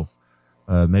game. So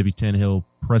maybe Tannehill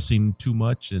pressing too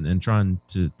much and trying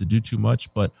to do too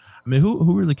much. But, I mean,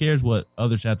 who really cares what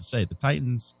others have to say? The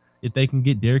Titans, if they can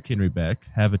get Derrick Henry back,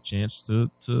 have a chance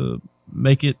to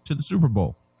make it to the Super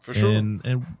Bowl. For sure.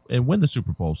 And win the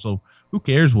Super Bowl. So who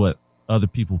cares what other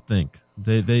people think?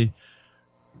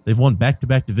 They've won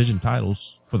back-to-back division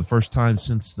titles for the first time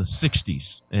since the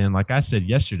 60s. And like I said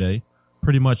yesterday,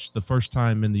 pretty much the first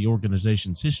time in the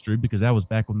organization's history, because that was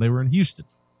back when they were in Houston.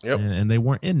 Yep. And they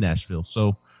weren't in Nashville.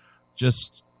 So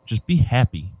just be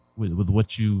happy with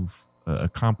what you've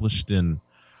accomplished and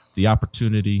the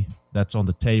opportunity that's on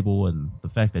the table and the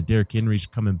fact that Derrick Henry's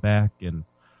coming back, and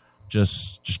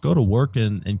just go to work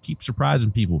and keep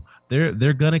surprising people.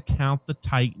 They're going to count the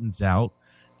Titans out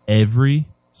every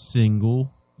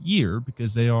single year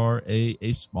because they are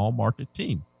a small market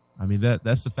team. I mean,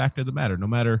 that's the fact of the matter. No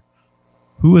matter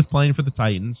who is playing for the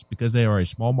Titans, because they are a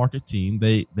small market team,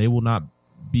 they will not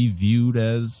be viewed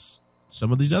as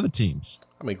some of these other teams.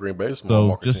 I mean, Green Bay is a small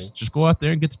market team. Just go out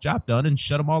there and get the job done and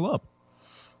shut them all up.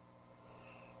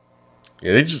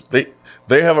 Yeah,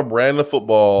 they have a brand of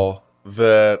football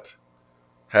that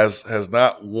has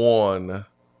not won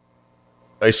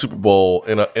a Super Bowl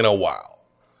in a while.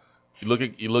 You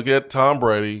look at Tom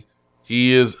Brady.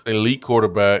 He is an elite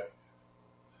quarterback.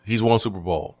 He's won a Super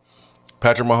Bowl.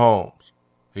 Patrick Mahomes,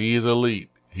 he is elite.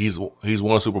 He's won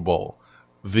a Super Bowl.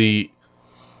 The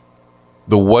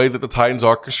way that the Titans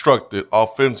are constructed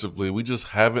offensively, we just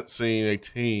haven't seen a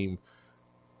team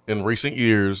in recent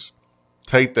years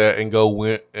take that and go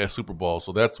win a Super Bowl.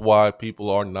 So that's why people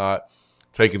are not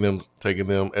taking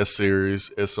them as serious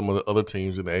as some of the other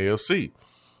teams in the AFC.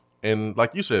 And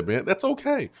like you said, Ben, that's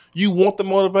okay. You want the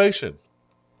motivation.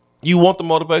 You want the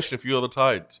motivation if you're the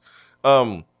Titans.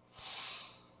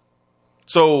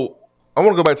 So I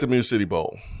want to go back to the Music City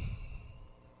Bowl.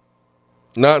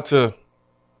 Not to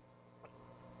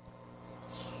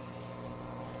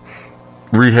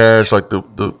rehash like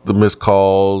the missed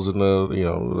calls and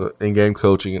the in-game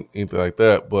coaching and anything like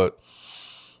that, but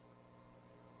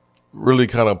really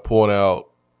kind of point out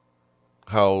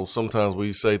how sometimes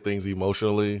we say things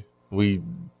emotionally. We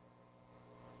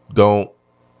don't.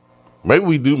 Maybe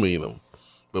we do mean them,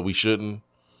 but we shouldn't.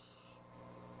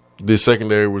 The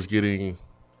secondary was getting,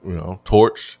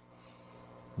 torched.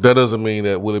 That doesn't mean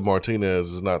that Willie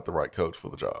Martinez is not the right coach for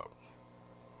the job.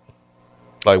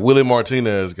 Like, Willie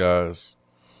Martinez, guys,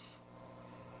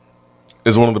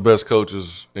 is one of the best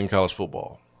coaches in college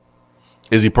football.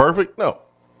 Is he perfect? No.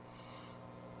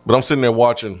 But I'm sitting there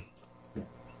watching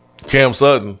Cam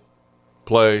Sutton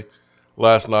play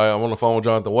last night. I'm on the phone with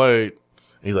Jonathan Wade.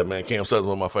 He's like, man, Cam Sutton's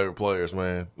one of my favorite players,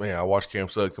 man. Man, I watched Cam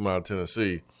Sutton come out of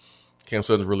Tennessee. Cam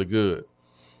Sutton's really good.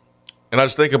 And I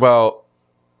just think about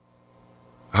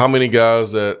how many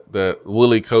guys that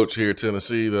Willie coached here at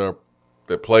Tennessee that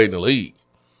played in the league.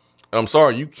 And I'm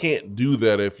sorry, you can't do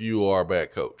that if you are a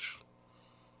bad coach.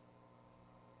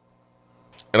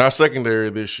 And our secondary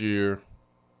this year,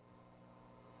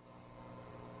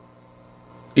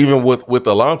 even with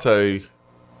Alante,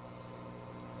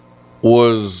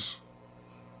 was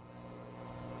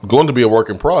going to be a work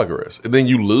in progress. And then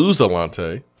you lose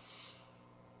Alante.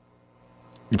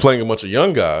 You're playing a bunch of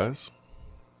young guys.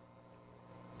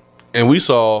 And we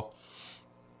saw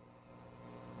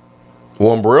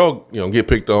Warren Burrell, get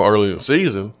picked on early in the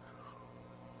season.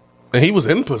 And he was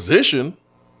in position.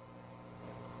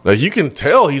 Now, you can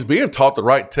tell he's being taught the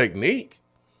right technique.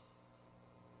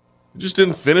 He just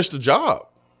didn't finish the job.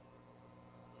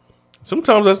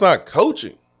 Sometimes that's not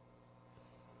coaching.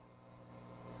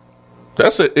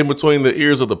 That's in between the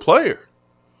ears of the player.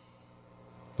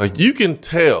 Like, you can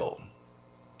tell.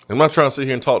 I'm not trying to sit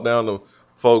here and talk down to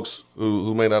folks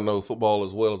who may not know football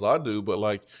as well as I do, but,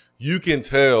 like, you can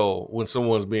tell when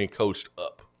someone's being coached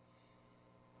up.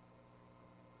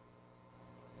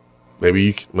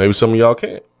 Maybe some of y'all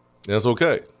can't. That's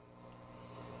okay.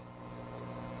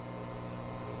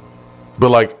 But,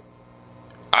 like,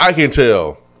 I can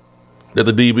tell that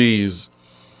the DBs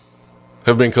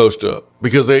have been coached up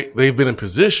because they've been in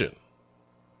position.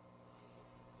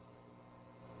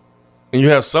 And you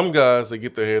have some guys that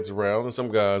get their heads around and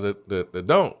some guys that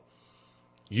don't.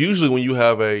 Usually when you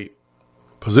have a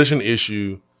position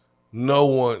issue, no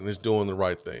one is doing the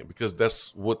right thing because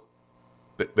that's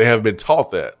They have been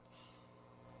taught that.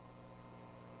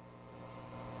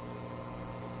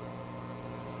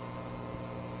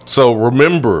 So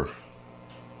remember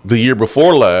the year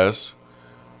before last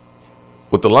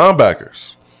with the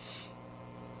linebackers.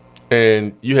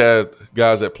 And you had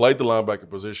guys that played the linebacker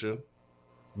position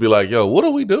be like, yo, what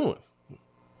are we doing?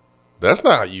 That's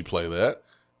not how you play that.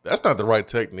 That's not the right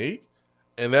technique.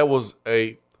 And that was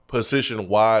a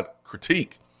position-wide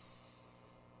critique.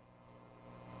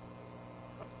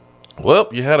 Well,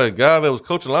 you had a guy that was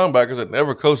coaching linebackers that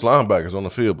never coached linebackers on the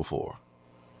field before.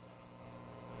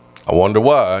 I wonder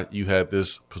why you had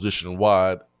this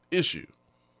position-wide issue.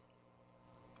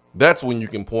 That's when you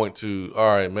can point to,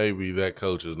 all right, maybe that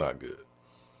coach is not good.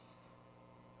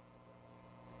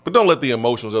 But don't let the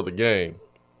emotions of the game,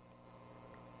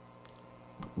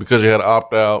 because you had to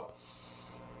opt out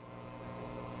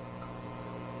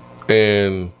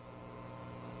and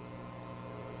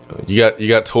you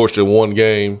got torched in one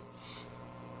game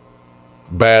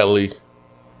badly,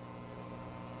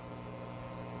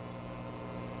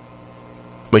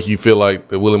 make you feel like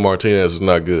that Willie Martinez is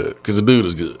not good, because the dude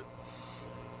is good.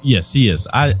 Yes, he is.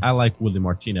 I like Willie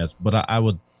Martinez, but I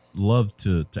would love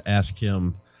to ask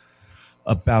him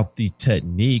about the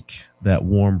technique that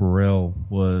Warren Burrell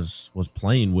was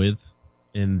playing with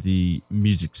in the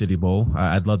Music City Bowl.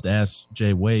 I'd love to ask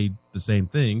Jay Wade the same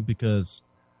thing, because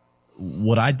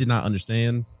what I did not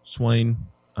understand, Swain,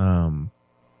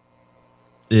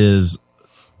 is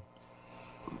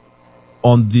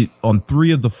on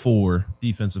 3 of the 4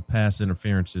 defensive pass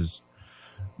interferences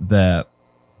that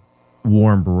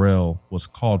Warren Burrell was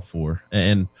called for,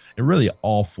 and really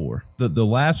all 4. The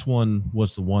last one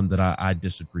was the one that I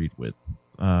disagreed with.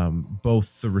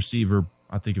 Both the receiver,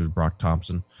 I think it was Brock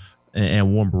Thompson,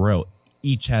 and Warren Burrell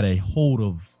each had a hold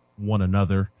of one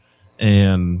another,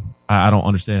 and I don't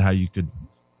understand how you could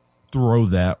throw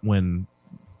that when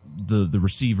the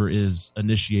receiver is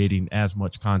initiating as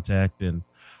much contact and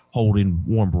holding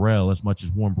Warren Burrell as much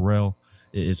as Warren Burrell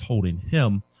is holding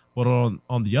him. But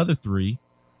on the other 3,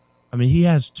 I mean, he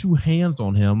has 2 hands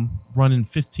on him running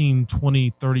 15,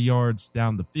 20, 30 yards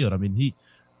down the field. I mean,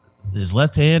 his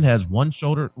left hand has one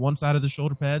side of the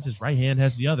shoulder pads. His right hand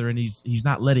has the other, and he's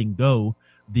not letting go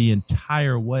the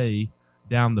entire way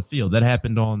down the field. That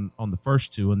happened on the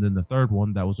first 2, and then the third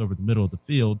one that was over the middle of the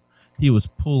field, he was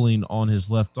pulling on his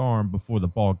left arm before the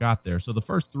ball got there. So the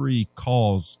first 3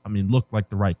 calls, I mean, looked like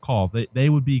the right call. They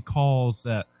would be calls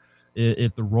that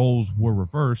if the roles were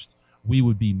reversed, we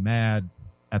would be mad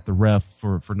at the ref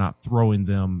for not throwing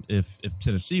them if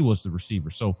Tennessee was the receiver.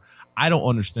 So I don't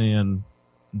understand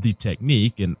the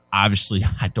technique, and obviously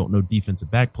I don't know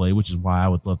defensive back play, which is why I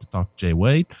would love to talk to Jay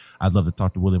Wade. I'd love to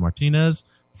talk to Willie Martinez,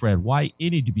 Fred White,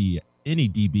 any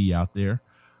DB out there.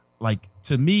 Like,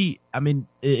 to me, I mean,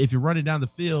 if you're running down the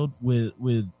field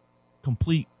with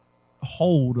complete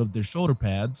hold of their shoulder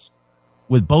pads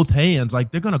with both hands,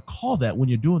 like, they're going to call that when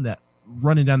you're doing that,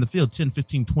 running down the field 10,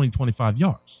 15, 20, 25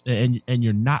 yards, and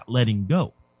you're not letting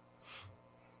go.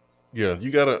 Yeah,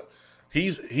 you gotta.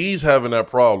 He's having that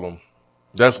problem.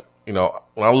 That's, when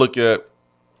I look at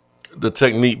the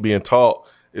technique being taught,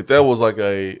 if that was like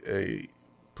a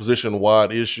position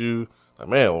wide issue, like,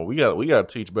 man, we got to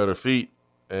teach better feet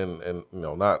and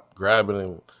not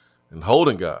grabbing and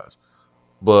holding guys.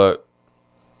 But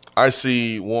I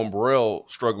see Warren Burrell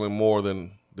struggling more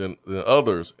than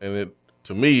others, and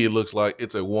to me, it looks like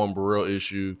it's a Warren Burrell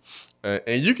issue.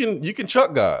 And you can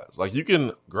chuck guys. Like, you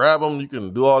can grab them, you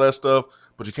can do all that stuff,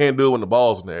 but you can't do it when the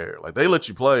ball's in the air. Like, they let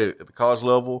you play at the college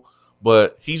level,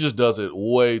 but he just does it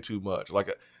way too much.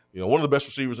 Like, one of the best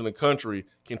receivers in the country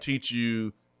can teach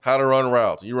you how to run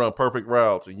routes. You run perfect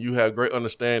routes, and you have great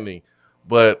understanding.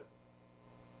 But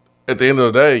at the end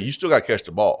of the day, you still got to catch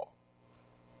the ball.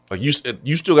 Like, you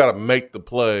still got to make the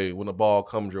play when the ball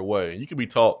comes your way. And you can be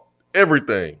taught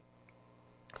everything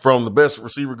from the best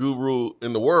receiver guru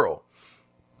in the world.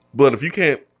 But if you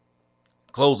can't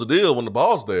close the deal when the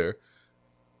ball's there,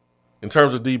 in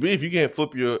terms of DB, if you can't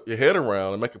flip your head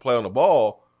around and make a play on the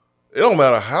ball, it don't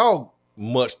matter how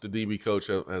much the DB coach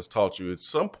has taught you. At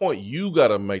some point, you got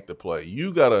to make the play.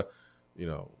 You got to,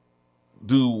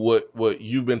 do what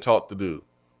you've been taught to do.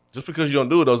 Just because you don't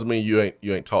do it doesn't mean you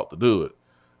ain't taught to do it.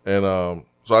 And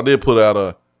so I did put out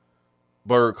a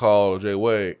bird call to Jay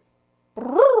Wade.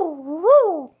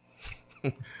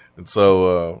 And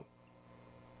so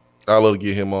I'll love to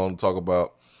get him on to talk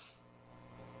about,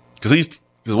 because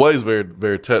Wade's very,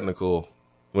 very technical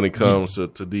when it comes to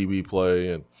DB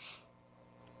play, and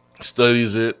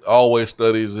studies it, always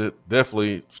studies it,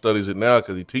 definitely studies it now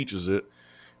because he teaches it.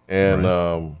 And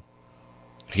right.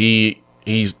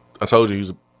 I told you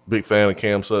he's a big fan of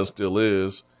Cam Sutton, still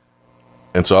is.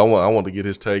 And so I want to get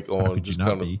his take on just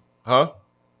kind of, huh?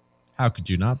 How could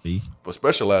you not be? But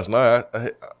especially last night, me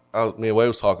and Wade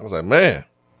was talking. I was like,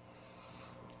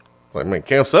 man,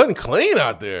 Cam Sutton clean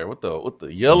out there with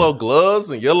the yellow gloves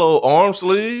and yellow arm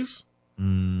sleeves.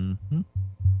 Mm-hmm.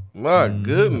 My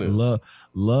goodness.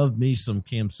 Love me some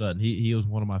Cam Sutton. He was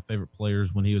one of my favorite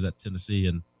players when he was at Tennessee,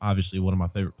 and obviously one of my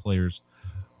favorite players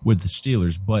with the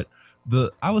Steelers. But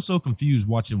I was so confused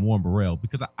watching Warren Burrell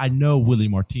because I know Willie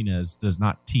Martinez does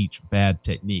not teach bad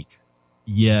technique,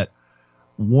 yet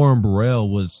Warren Burrell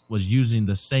was using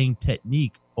the same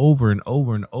technique over and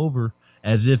over and over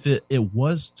as if it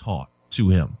was taught to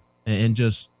him, and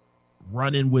just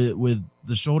running with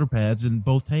the shoulder pads in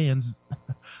both hands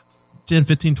 10,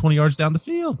 15, 20 yards down the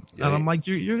field. Yeah. And I'm like,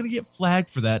 you're going to get flagged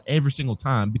for that every single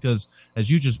time because,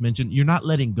 as you just mentioned, you're not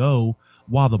letting go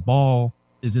while the ball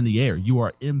is in the air. You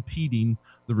are impeding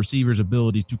the receiver's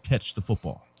ability to catch the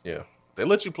football. Yeah. They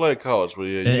let you play college, but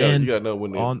yeah, you got to know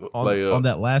when to lay up. On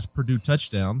that last Purdue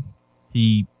touchdown,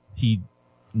 he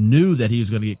knew that he was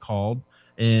going to get called,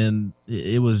 and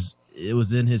it was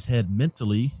in his head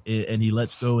mentally, and he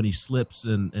lets go and he slips,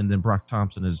 and then Brock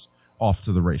Thompson is off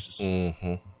to the races.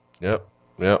 Mm-hmm. Yep.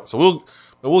 So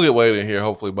we'll get Wade in here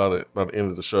hopefully by the end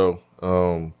of the show.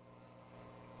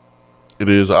 It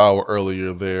is an hour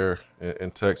earlier there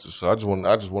in Texas, so I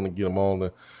just want to get him on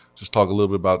to just talk a little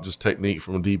bit about just technique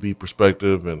from a DB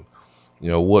perspective, and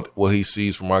what he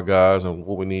sees from our guys and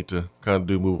what we need to kind of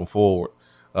do moving forward.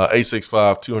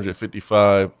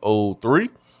 865-255-03.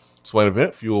 Swain and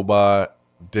Ben, fueled by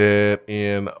Dead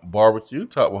End Barbecue,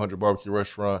 top 100 barbecue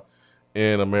restaurant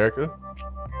in America.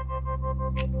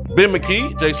 Ben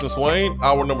McKee, Jason Swain.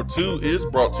 Hour number 2 is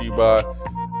brought to you by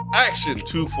Action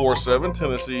 247,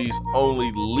 Tennessee's only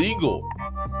legal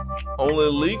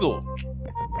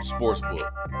sportsbook.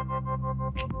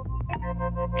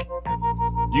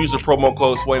 Use the promo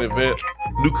code Swain and Ben.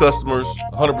 New customers,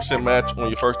 100% match on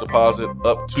your first deposit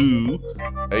up to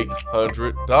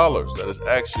 $800. That is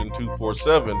Action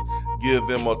 247. Give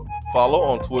them a follow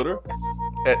on Twitter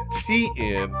at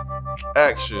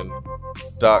tnaction.com.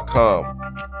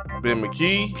 Ben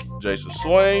McKee, Jason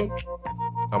Swain.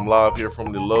 I'm live here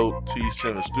from the Low T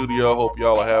Center studio. Hope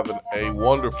y'all are having a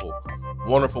wonderful,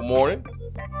 wonderful morning.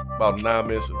 About 9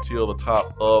 minutes until the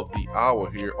top of the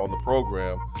hour here on the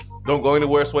program. Don't go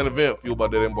anywhere. Swain and Ben, fueled by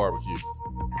Dead End Barbecue.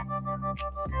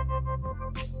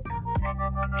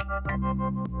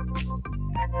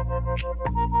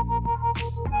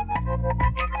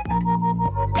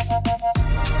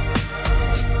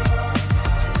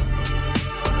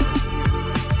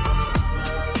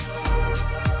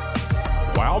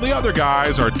 While the other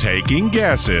guys are taking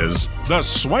guesses, the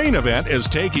Swain event is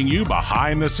taking you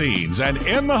behind the scenes and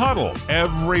in the huddle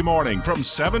every morning from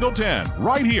 7 till 10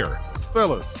 right here.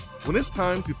 Fellas, when it's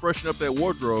time to freshen up that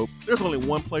wardrobe, there's only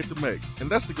one play to make,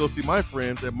 and that's to go see my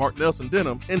friends at Mark Nelson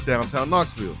Denim in downtown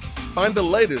Knoxville. Find the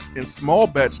latest in small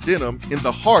batch denim in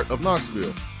the heart of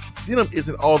Knoxville. Denim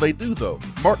isn't all they do, though.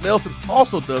 Mark Nelson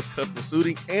also does custom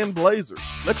suiting and blazers.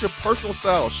 Let your personal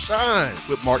style shine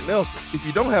with Mark Nelson. If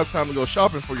you don't have time to go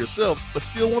shopping for yourself, but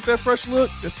still want that fresh look,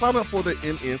 then sign up for the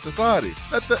NN Society.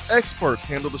 Let the experts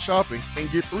handle the shopping and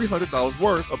get $300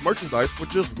 worth of merchandise for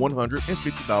just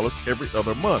 $150 every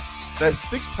other month. That's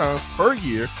 6 times per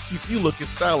year to keep you looking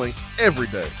styling every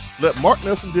day. Let Mark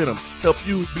Nelson Denim help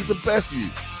you be the best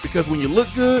you, because when you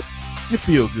look good, you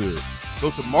feel good. Go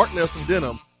to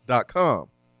marknelsondenim.com.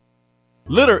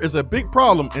 Litter is a big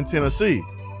problem in Tennessee,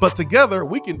 but together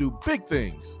we can do big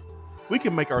things. We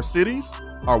can make our cities,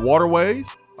 our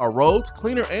waterways, our roads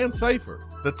cleaner and safer.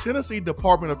 The Tennessee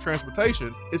Department of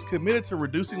Transportation is committed to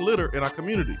reducing litter in our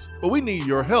communities, but we need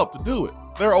your help to do it.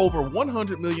 There are over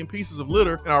 100 million pieces of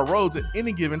litter in our roads at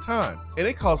any given time, and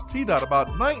it costs TDOT about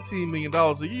 $19 million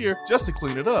a year just to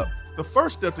clean it up. The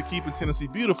first step to keeping Tennessee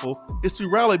beautiful is to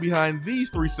rally behind these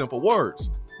 3 simple words.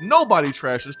 Nobody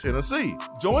trashes Tennessee.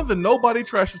 Join the Nobody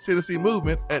Trashes Tennessee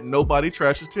movement at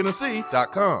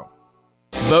nobodytrashestennessee.com.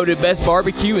 Voted Best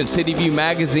Barbecue in City View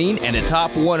Magazine and a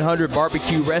top 100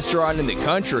 barbecue restaurant in the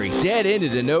country, Dead End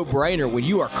is a no-brainer when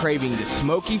you are craving the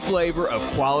smoky flavor of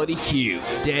quality Q.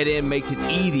 Dead End makes it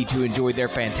easy to enjoy their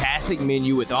fantastic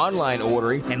menu with online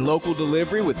ordering and local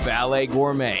delivery with Valet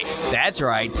Gourmet. That's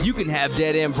right, you can have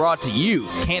Dead End brought to you.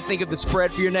 Can't think of the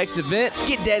spread for your next event?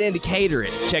 Get Dead End to cater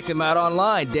it. Check them out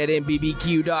online,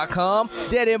 deadendbbq.com.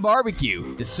 Dead End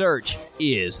Barbecue. The search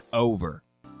is over.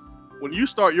 When you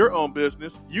start your own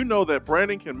business, you know that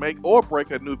branding can make or break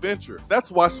a new venture.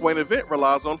 That's why Swain and Ben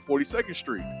relies on 42nd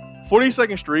Street.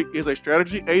 42nd Street is a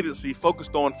strategy agency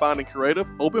focused on finding creative,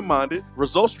 open-minded,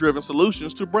 results-driven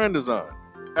solutions to brand design.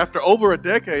 After over a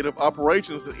decade of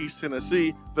operations in East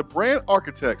Tennessee, the brand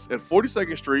architects at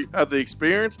 42nd Street have the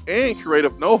experience and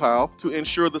creative know-how to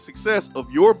ensure the success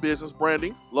of your business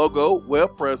branding, logo,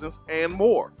 web presence, and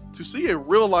more. To see a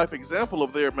real-life example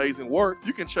of their amazing work,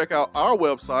 you can check out our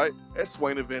website at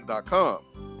swainandben.com.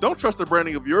 Don't trust the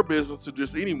branding of your business to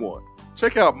just anyone.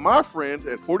 Check out my friends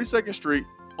at 42nd Street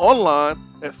online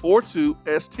at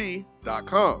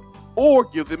 42st.com or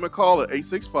give them a call at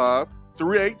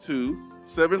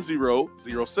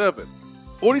 865-382-7007.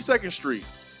 42nd Street,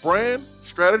 brand,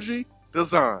 strategy,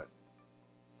 design.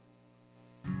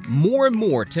 More and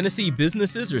more Tennessee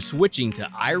businesses are switching to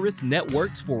Iris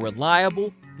Networks for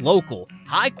reliable, local,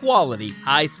 high-quality,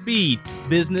 high-speed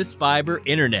business fiber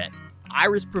internet.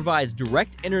 Iris provides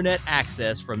direct internet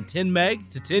access from 10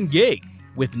 megs to 10 gigs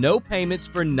with no payments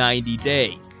for 90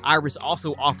 days. Iris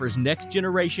also offers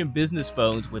next-generation business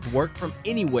phones with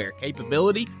work-from-anywhere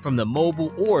capability from the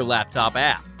mobile or laptop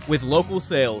app. With local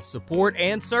sales, support,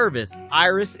 and service,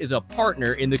 Iris is a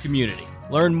partner in the community.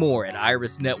 Learn more at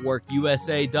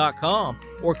irisnetworkusa.com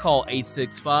or call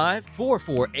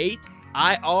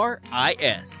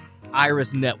 865-448-IRIS.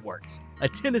 Iris Networks, a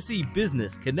Tennessee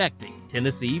business connecting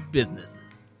Tennessee businesses.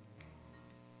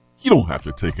 You don't have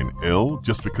to take an L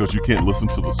just because you can't listen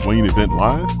to the Swain event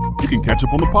live. You can catch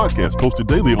up on the podcast posted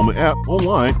daily on the app,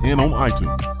 online, and on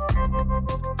iTunes.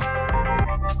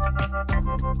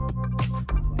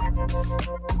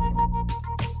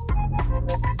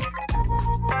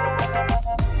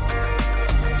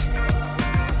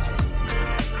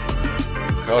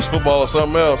 College football is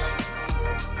something else.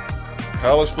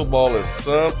 College football is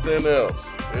something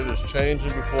else. It is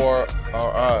changing before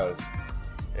our eyes.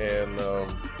 And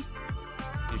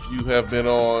if you have been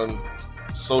on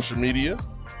social media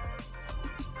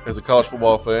as a college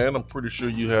football fan, I'm pretty sure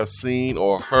you have seen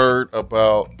or heard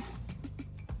about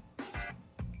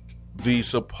the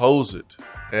supposed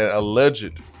and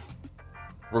alleged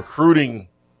recruiting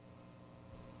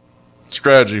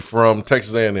strategy from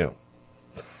Texas A&M.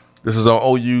 This is on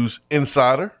OU's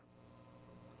Insider,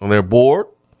 on their board.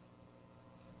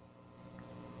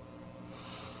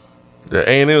 The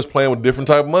A&M is playing with different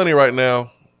type of money right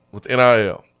now with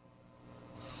NIL.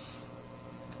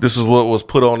 This is what was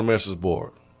put on the message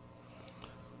board.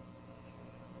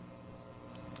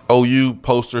 OU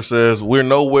poster says, "We're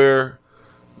nowhere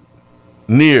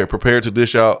near prepared to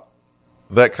dish out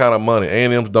that kind of money.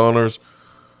 A&M's donors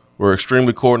were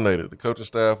extremely coordinated. The coaching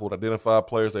staff would identify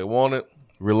players they wanted,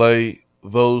 relay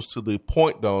those to the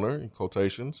point donor, in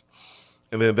quotations,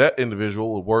 and then that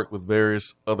individual would work with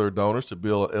various other donors to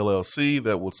build an LLC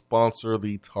that would sponsor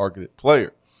the targeted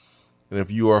player. And if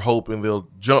you are hoping they'll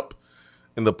jump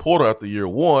in the portal after year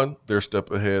one, they're a step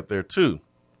ahead there too.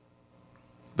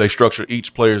 They structure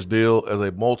each player's deal as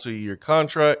a multi-year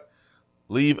contract,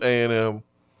 leave A&M,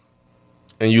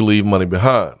 and you leave money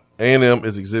behind. A&M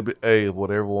is Exhibit A of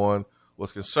what everyone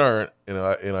was concerned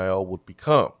NIL would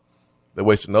become. They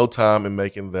wasted no time in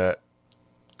making that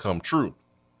come true."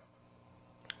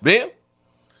 Ben,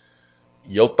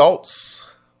 your thoughts?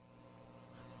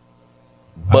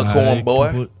 Buckhorn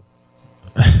boy.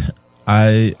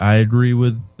 I agree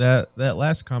with that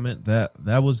last comment.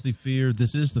 That was the fear.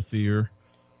 This is the fear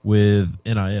with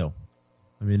NIL.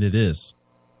 I mean, it is.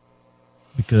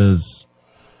 Because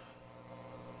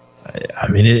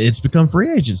it's become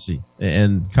free agency,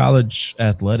 and college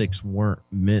athletics weren't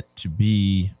meant to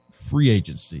be free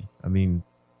agency. I mean,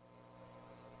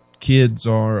 kids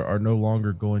are no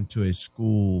longer going to a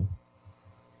school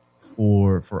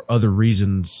for other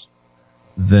reasons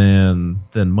than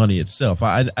money itself.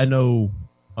 I know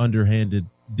underhanded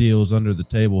deals under the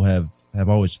table have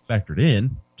always factored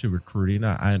in to recruiting.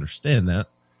 I understand that,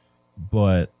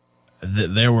 but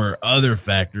there were other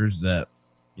factors that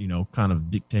kind of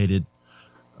dictated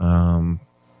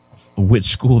which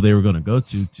school they were going to go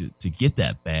to get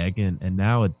that bag, and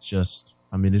now it's just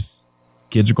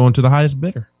kids are going to the highest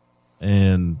bidder,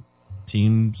 and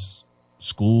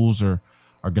schools are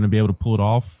going to be able to pull it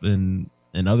off, and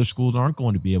other schools aren't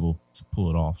going to be able to pull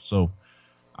it off. So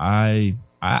I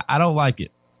don't like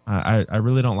it. I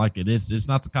really don't like it. It's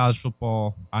not the college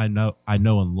football I know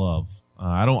and love.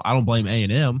 I don't blame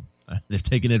A&M. They've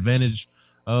taken advantage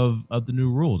of the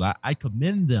new rules. I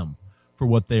commend them for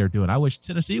what they are doing. I wish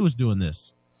Tennessee was doing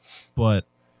this, but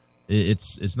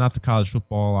it's not the college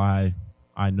football I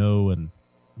know and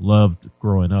loved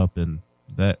growing up, and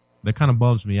that kind of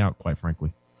bums me out, quite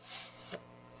frankly.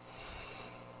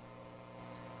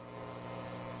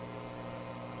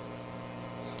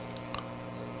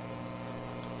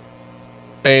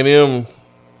 A&M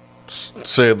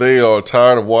said they are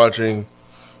tired of watching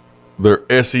their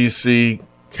SEC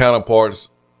counterparts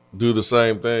do the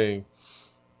same thing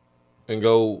and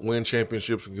go win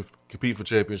championships and compete for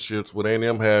championships when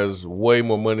A&M has way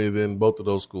more money than both of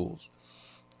those schools.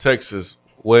 Texas,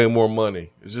 way more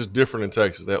money. It's just different in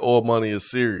Texas. That oil money is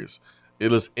serious.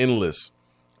 It is endless.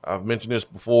 I've mentioned this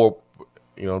before,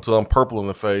 until I'm purple in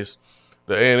the face.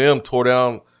 The A&M tore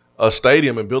down a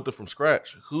stadium and built it from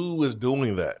scratch. Who is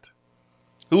doing that?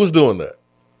 Who is doing that?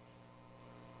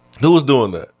 Who is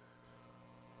doing that?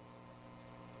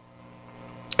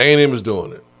 A&M is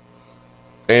doing it.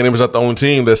 A&M is not the only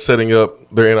team that's setting up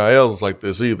their NILs like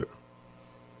this either.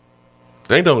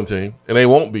 They ain't the only team, and they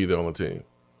won't be the only team.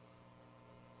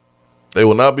 They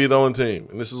will not be the only team.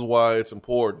 And this is why it's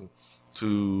important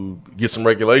to get some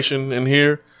regulation in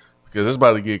here, because it's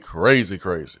about to get crazy.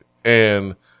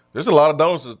 And there's a lot of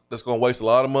donors that's going to waste a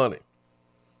lot of money.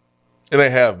 And they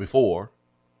have before.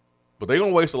 But they're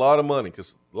going to waste a lot of money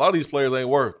because a lot of these players ain't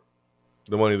worth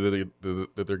the money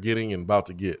that they're getting and about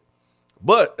to get.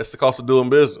 But it's the cost of doing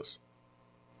business.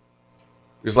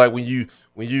 It's like when you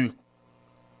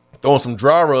throwing some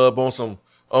dry rub on some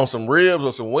ribs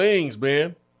or some wings,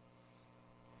 man,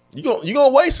 you're gonna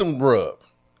waste some rub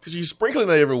because you're sprinkling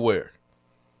it everywhere.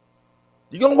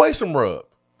 You're gonna waste some rub.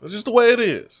 That's just the way it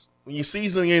is. When you're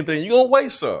seasoning anything, you're gonna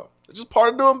waste some. It's just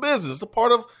part of doing business. It's a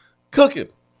part of cooking.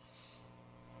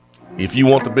 If you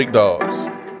want the big dogs,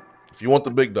 you're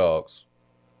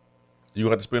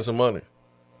gonna have to spend some money.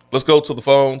 Let's go to the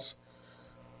phones.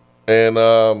 And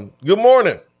good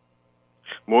morning.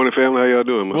 Morning, family. How y'all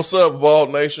doing, man? What's up, Vault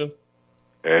Nation?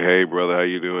 Hey, brother. How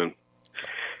you doing?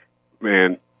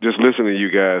 Man, just listening to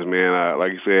you guys, man.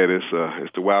 Like you said,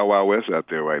 it's the Wild Wild West out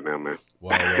there right now, man.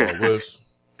 Wild Wild West.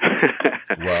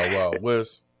 Wild Wild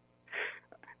West.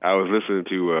 I was listening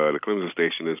to the Clemson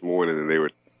station this morning, and they were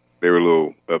a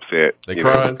little upset. They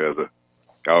crying because of.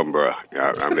 Oh, bro,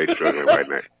 they struggling right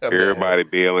now. Everybody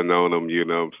bailing on them, you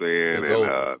know what I'm saying? It's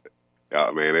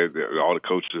and man, all the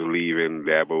coaches are leaving.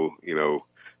 Dabo,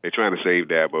 they're trying to save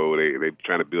Dabo. They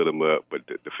trying to build him up, but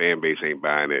the fan base ain't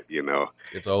buying it.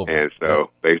 It's over. And so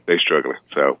they struggling.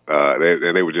 So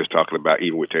they were just talking about,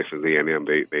 even with Texas A&M,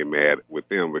 they mad with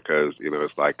them because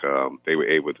it's like they were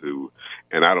able to,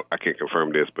 and I can't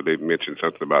confirm this, but they mentioned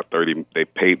something about they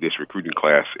paid this recruiting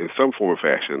class in some form or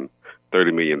fashion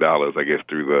 $30 million, I guess,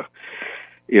 through the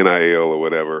NIL or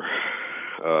whatever.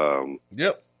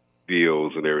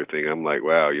 Deals and everything. I'm like,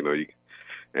 wow, it's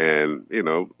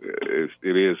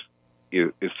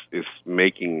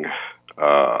making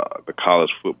the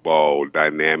college football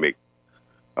dynamic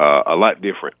a lot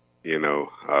different. The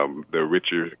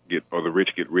rich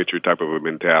get richer type of a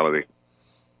mentality.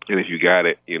 And if you got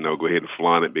it, go ahead and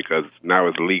flaunt it because now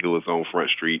it's legal. It's on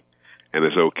Front Street, and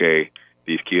it's okay.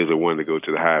 These kids are wanting to go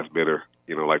to the highest bidder,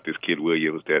 like this kid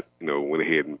Williams that, went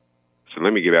ahead and so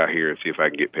let me get out here and see if I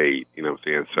can get paid, you know what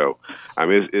I'm saying? So,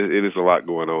 it is a lot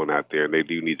going on out there, and they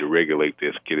do need to regulate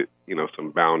this, get it,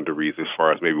 some boundaries as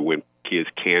far as maybe when kids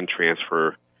can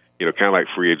transfer, kind of like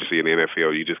free agency in the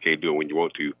NFL. You just can't do it when you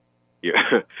want to.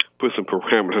 Put some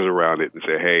parameters around it and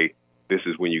say, hey, this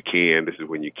is when you can, this is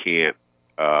when you can't,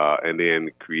 and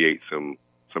then create some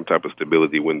type of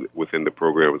stability within the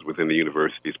programs, within the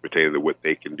universities pertaining to what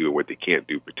they can do and what they can't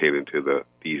do pertaining to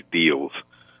these deals,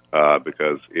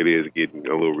 because it is getting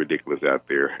a little ridiculous out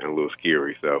there and a little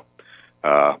scary. So,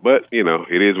 but,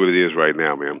 it is what it is right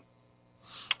now, man.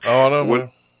 Oh, no,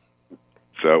 man.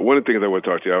 So one of the things I want to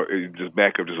talk to you, just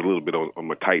back up just a little bit on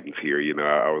my Titans here.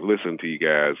 I was listening to you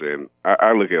guys, and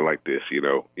I look at it like this,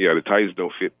 the Titans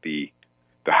don't fit the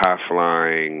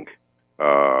high-flying,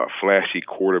 flashy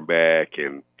quarterback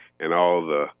and all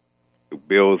the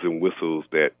bells and whistles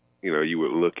that, you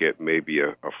would look at maybe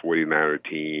a 49er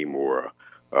team or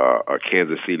a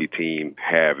Kansas City team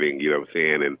having, you know what I'm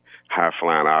saying, and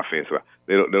high-flying offense.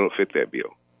 They don't fit that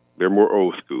bill. They're more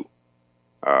old school.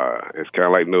 It's kind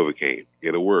of like Novocaine.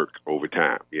 It'll work over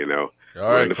time, All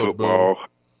run right, the Coach football.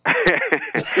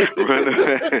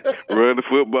 run the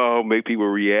football, make people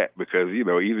react because,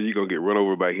 either you're going to get run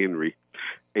over by Henry,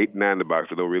 8-9 in the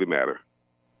box, it don't really matter.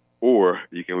 Or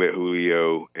you can let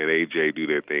Julio and AJ do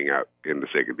their thing out in the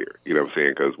secondary. You know what I'm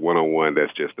saying? Because one-on-one,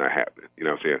 that's just not happening. You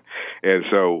know what I'm saying? And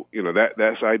so,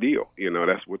 that's ideal.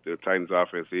 That's what the Titans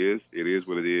offense is. It is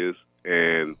what it is.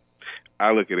 And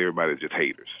I look at everybody as just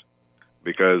haters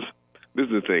because this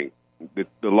is the thing.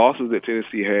 The losses that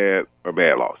Tennessee had are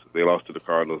bad losses. They lost to the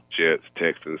Cardinals, Jets,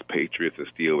 Texans, Patriots, and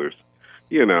Steelers.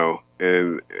 You have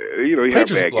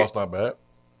Patriots bad lost not bad.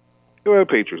 Well,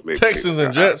 Patriots made Texans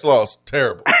and Jets lost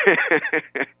terrible.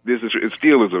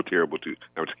 Steelers are terrible too.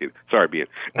 I'm just kidding. Sorry, Ben.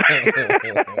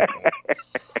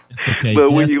 It's okay.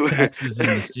 But when you Texas and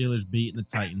the Steelers beating the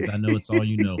Titans. I know it's all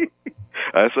you know.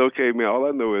 That's okay, man. All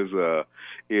I know is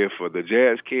if the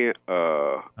Jazz can't,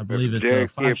 I believe if it's the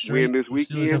Jazz 5 can't straight. win this The Steelers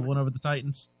have weekend, won over the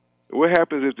Titans. what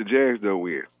happens if the Jags don't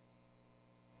win?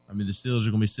 I mean, the Steelers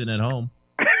are going to be sitting at home.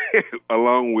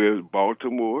 Along with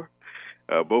Baltimore,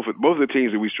 both of the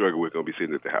teams that we struggle with going to be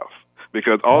sitting at the house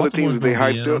because all Baltimore's the teams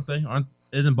that they hyped up.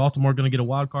 Isn't Baltimore going to get a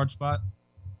wild card spot?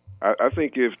 I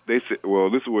think if they said,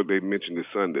 well, this is what they mentioned this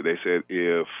Sunday. They said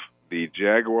if the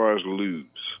Jaguars lose,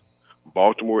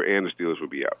 Baltimore and the Steelers will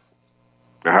be out.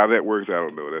 Now, how that works, I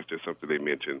don't know. That's just something they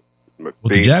mentioned. Well,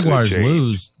 if the Jaguars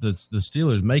lose, the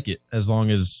Steelers make it as long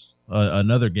as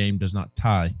another game does not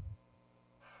tie.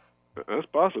 That's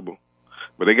possible.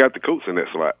 But they got the Colts in that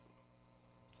slot.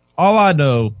 All I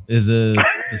know is the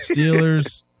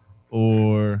Steelers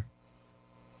or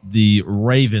the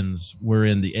Ravens were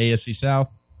in the AFC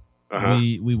South,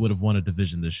 we would have won a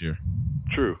division this year.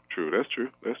 True. That's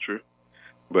true.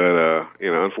 But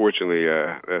unfortunately,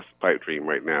 that's a pipe dream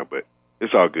right now. But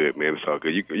it's all good, man. It's all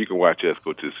good. You can watch us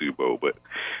go to the Super Bowl. But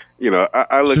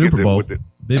I look Super at Bowl. the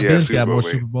Big Ben's got more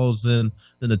man. Super Bowls than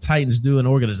the Titans do in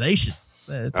organization.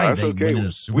 That's okay.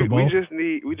 A Super Bowl. We just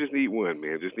need one,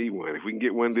 man. Just need one. If we can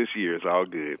get one this year, it's all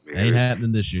good, man. Ain't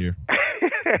happening this year.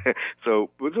 So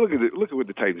but look at what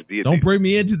the Titans did. Don't bring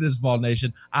me into this, Vol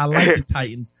Nation. I like the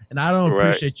Titans, and I don't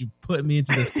appreciate you putting me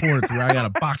into this corner to where I got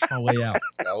to box my way out.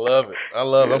 I love it.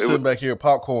 I'm sitting back here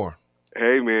popcorn.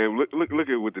 Hey, man, look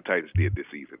at what the Titans did this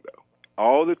season, though.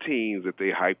 All the teams that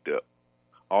they hyped up,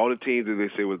 all the teams that they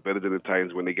said was better than the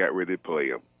Titans when they got ready to play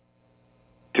them,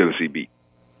 Tennessee beat.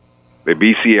 They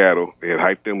beat Seattle. They had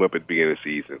hyped them up at the beginning of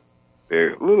the season.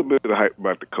 There's a little bit of hype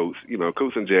about the Colts,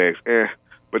 Colts and Jags,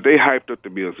 but they hyped up the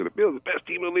Bills. So the Bills are the best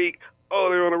team in the league. Oh,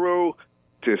 they're on the road.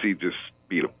 Tennessee just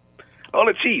beat them. Oh,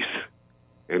 the Chiefs.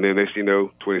 And then next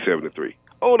 27-3.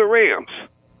 Oh, the Rams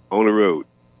on the road.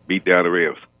 Beat down the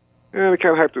Rams. And they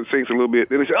kind of hyped the Saints a little bit.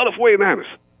 Then they said, oh, the 49ers.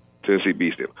 Tennessee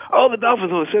beats them. Oh, the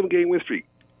Dolphins on a 7-game win streak.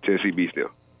 Tennessee beats them.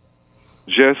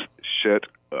 Just shut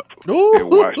up and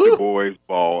watch the boys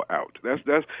ball out. That's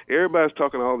everybody's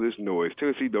talking all this noise.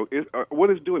 Tennessee what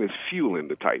it's doing is fueling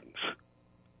the Titans.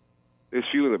 It's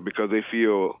fueling them because they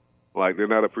feel like they're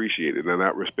not appreciated, they're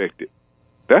not respected.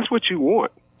 That's what you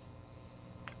want.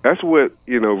 That's what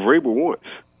Vrabel wants.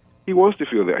 He wants to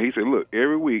feel that. He said, "Look,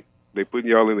 every week they putting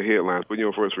y'all in the headlines, putting you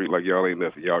on First Street like y'all ain't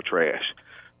nothing, y'all trash.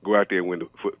 Go out there and win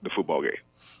the football game,"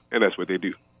 and that's what they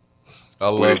do.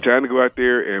 When it's time to go out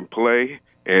there and play.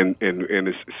 And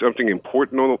it's something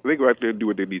important on them, they go out there and do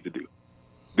what they need to do.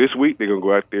 This week, they're going to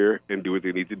go out there and do what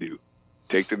they need to do.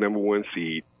 Take the number 1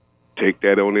 seed, take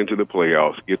that on into the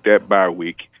playoffs, get that bye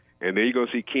week, and then you're going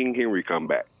to see King Henry come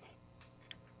back.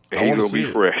 And he's going to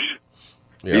be fresh.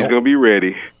 Yeah. He's going to be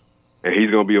ready, and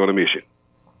he's going to be on a mission.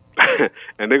 And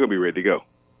they're going to be ready to go.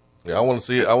 Yeah, I want to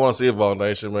see it. I want to see it, Vol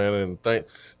Nation, man. And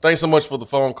thanks so much for the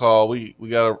phone call. We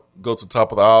got to go to the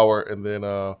top of the hour, and then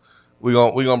we're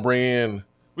gonna bring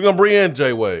in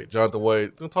Jay Wade, Jonathan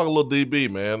Wade. We're gonna talk a little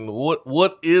DB, man.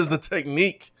 What is the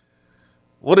technique?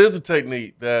 What is the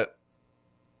technique that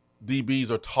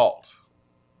DBs are taught?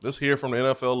 Let's hear from the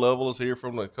NFL level. Let's hear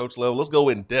from the coach level. Let's go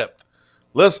in depth.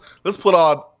 Let's pull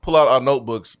out our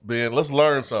notebooks, Ben. Let's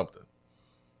learn something.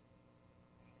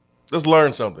 Let's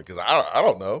learn something because I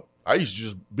don't know. I used to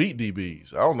just beat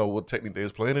DBs. I don't know what technique they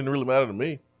was playing. It didn't really matter to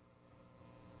me.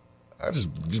 I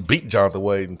just beat Jonathan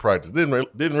Wade in practice.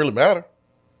 Didn't really matter.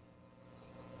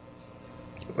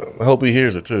 I hope he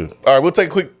hears it too. All right, we'll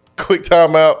take a quick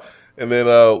timeout, and then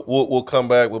we'll come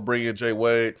back. We'll bring in Jay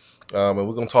Wade, and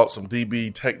we're gonna talk some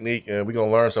DB technique, and we're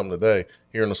gonna learn something today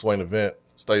here in the Swain event.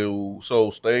 Stay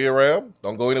around.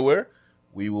 Don't go anywhere.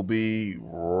 We will be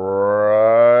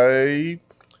right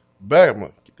back. I'm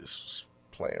gonna get this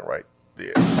playing right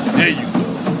there. There you go.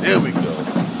 There we go.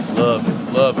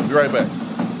 Love it. Be right back.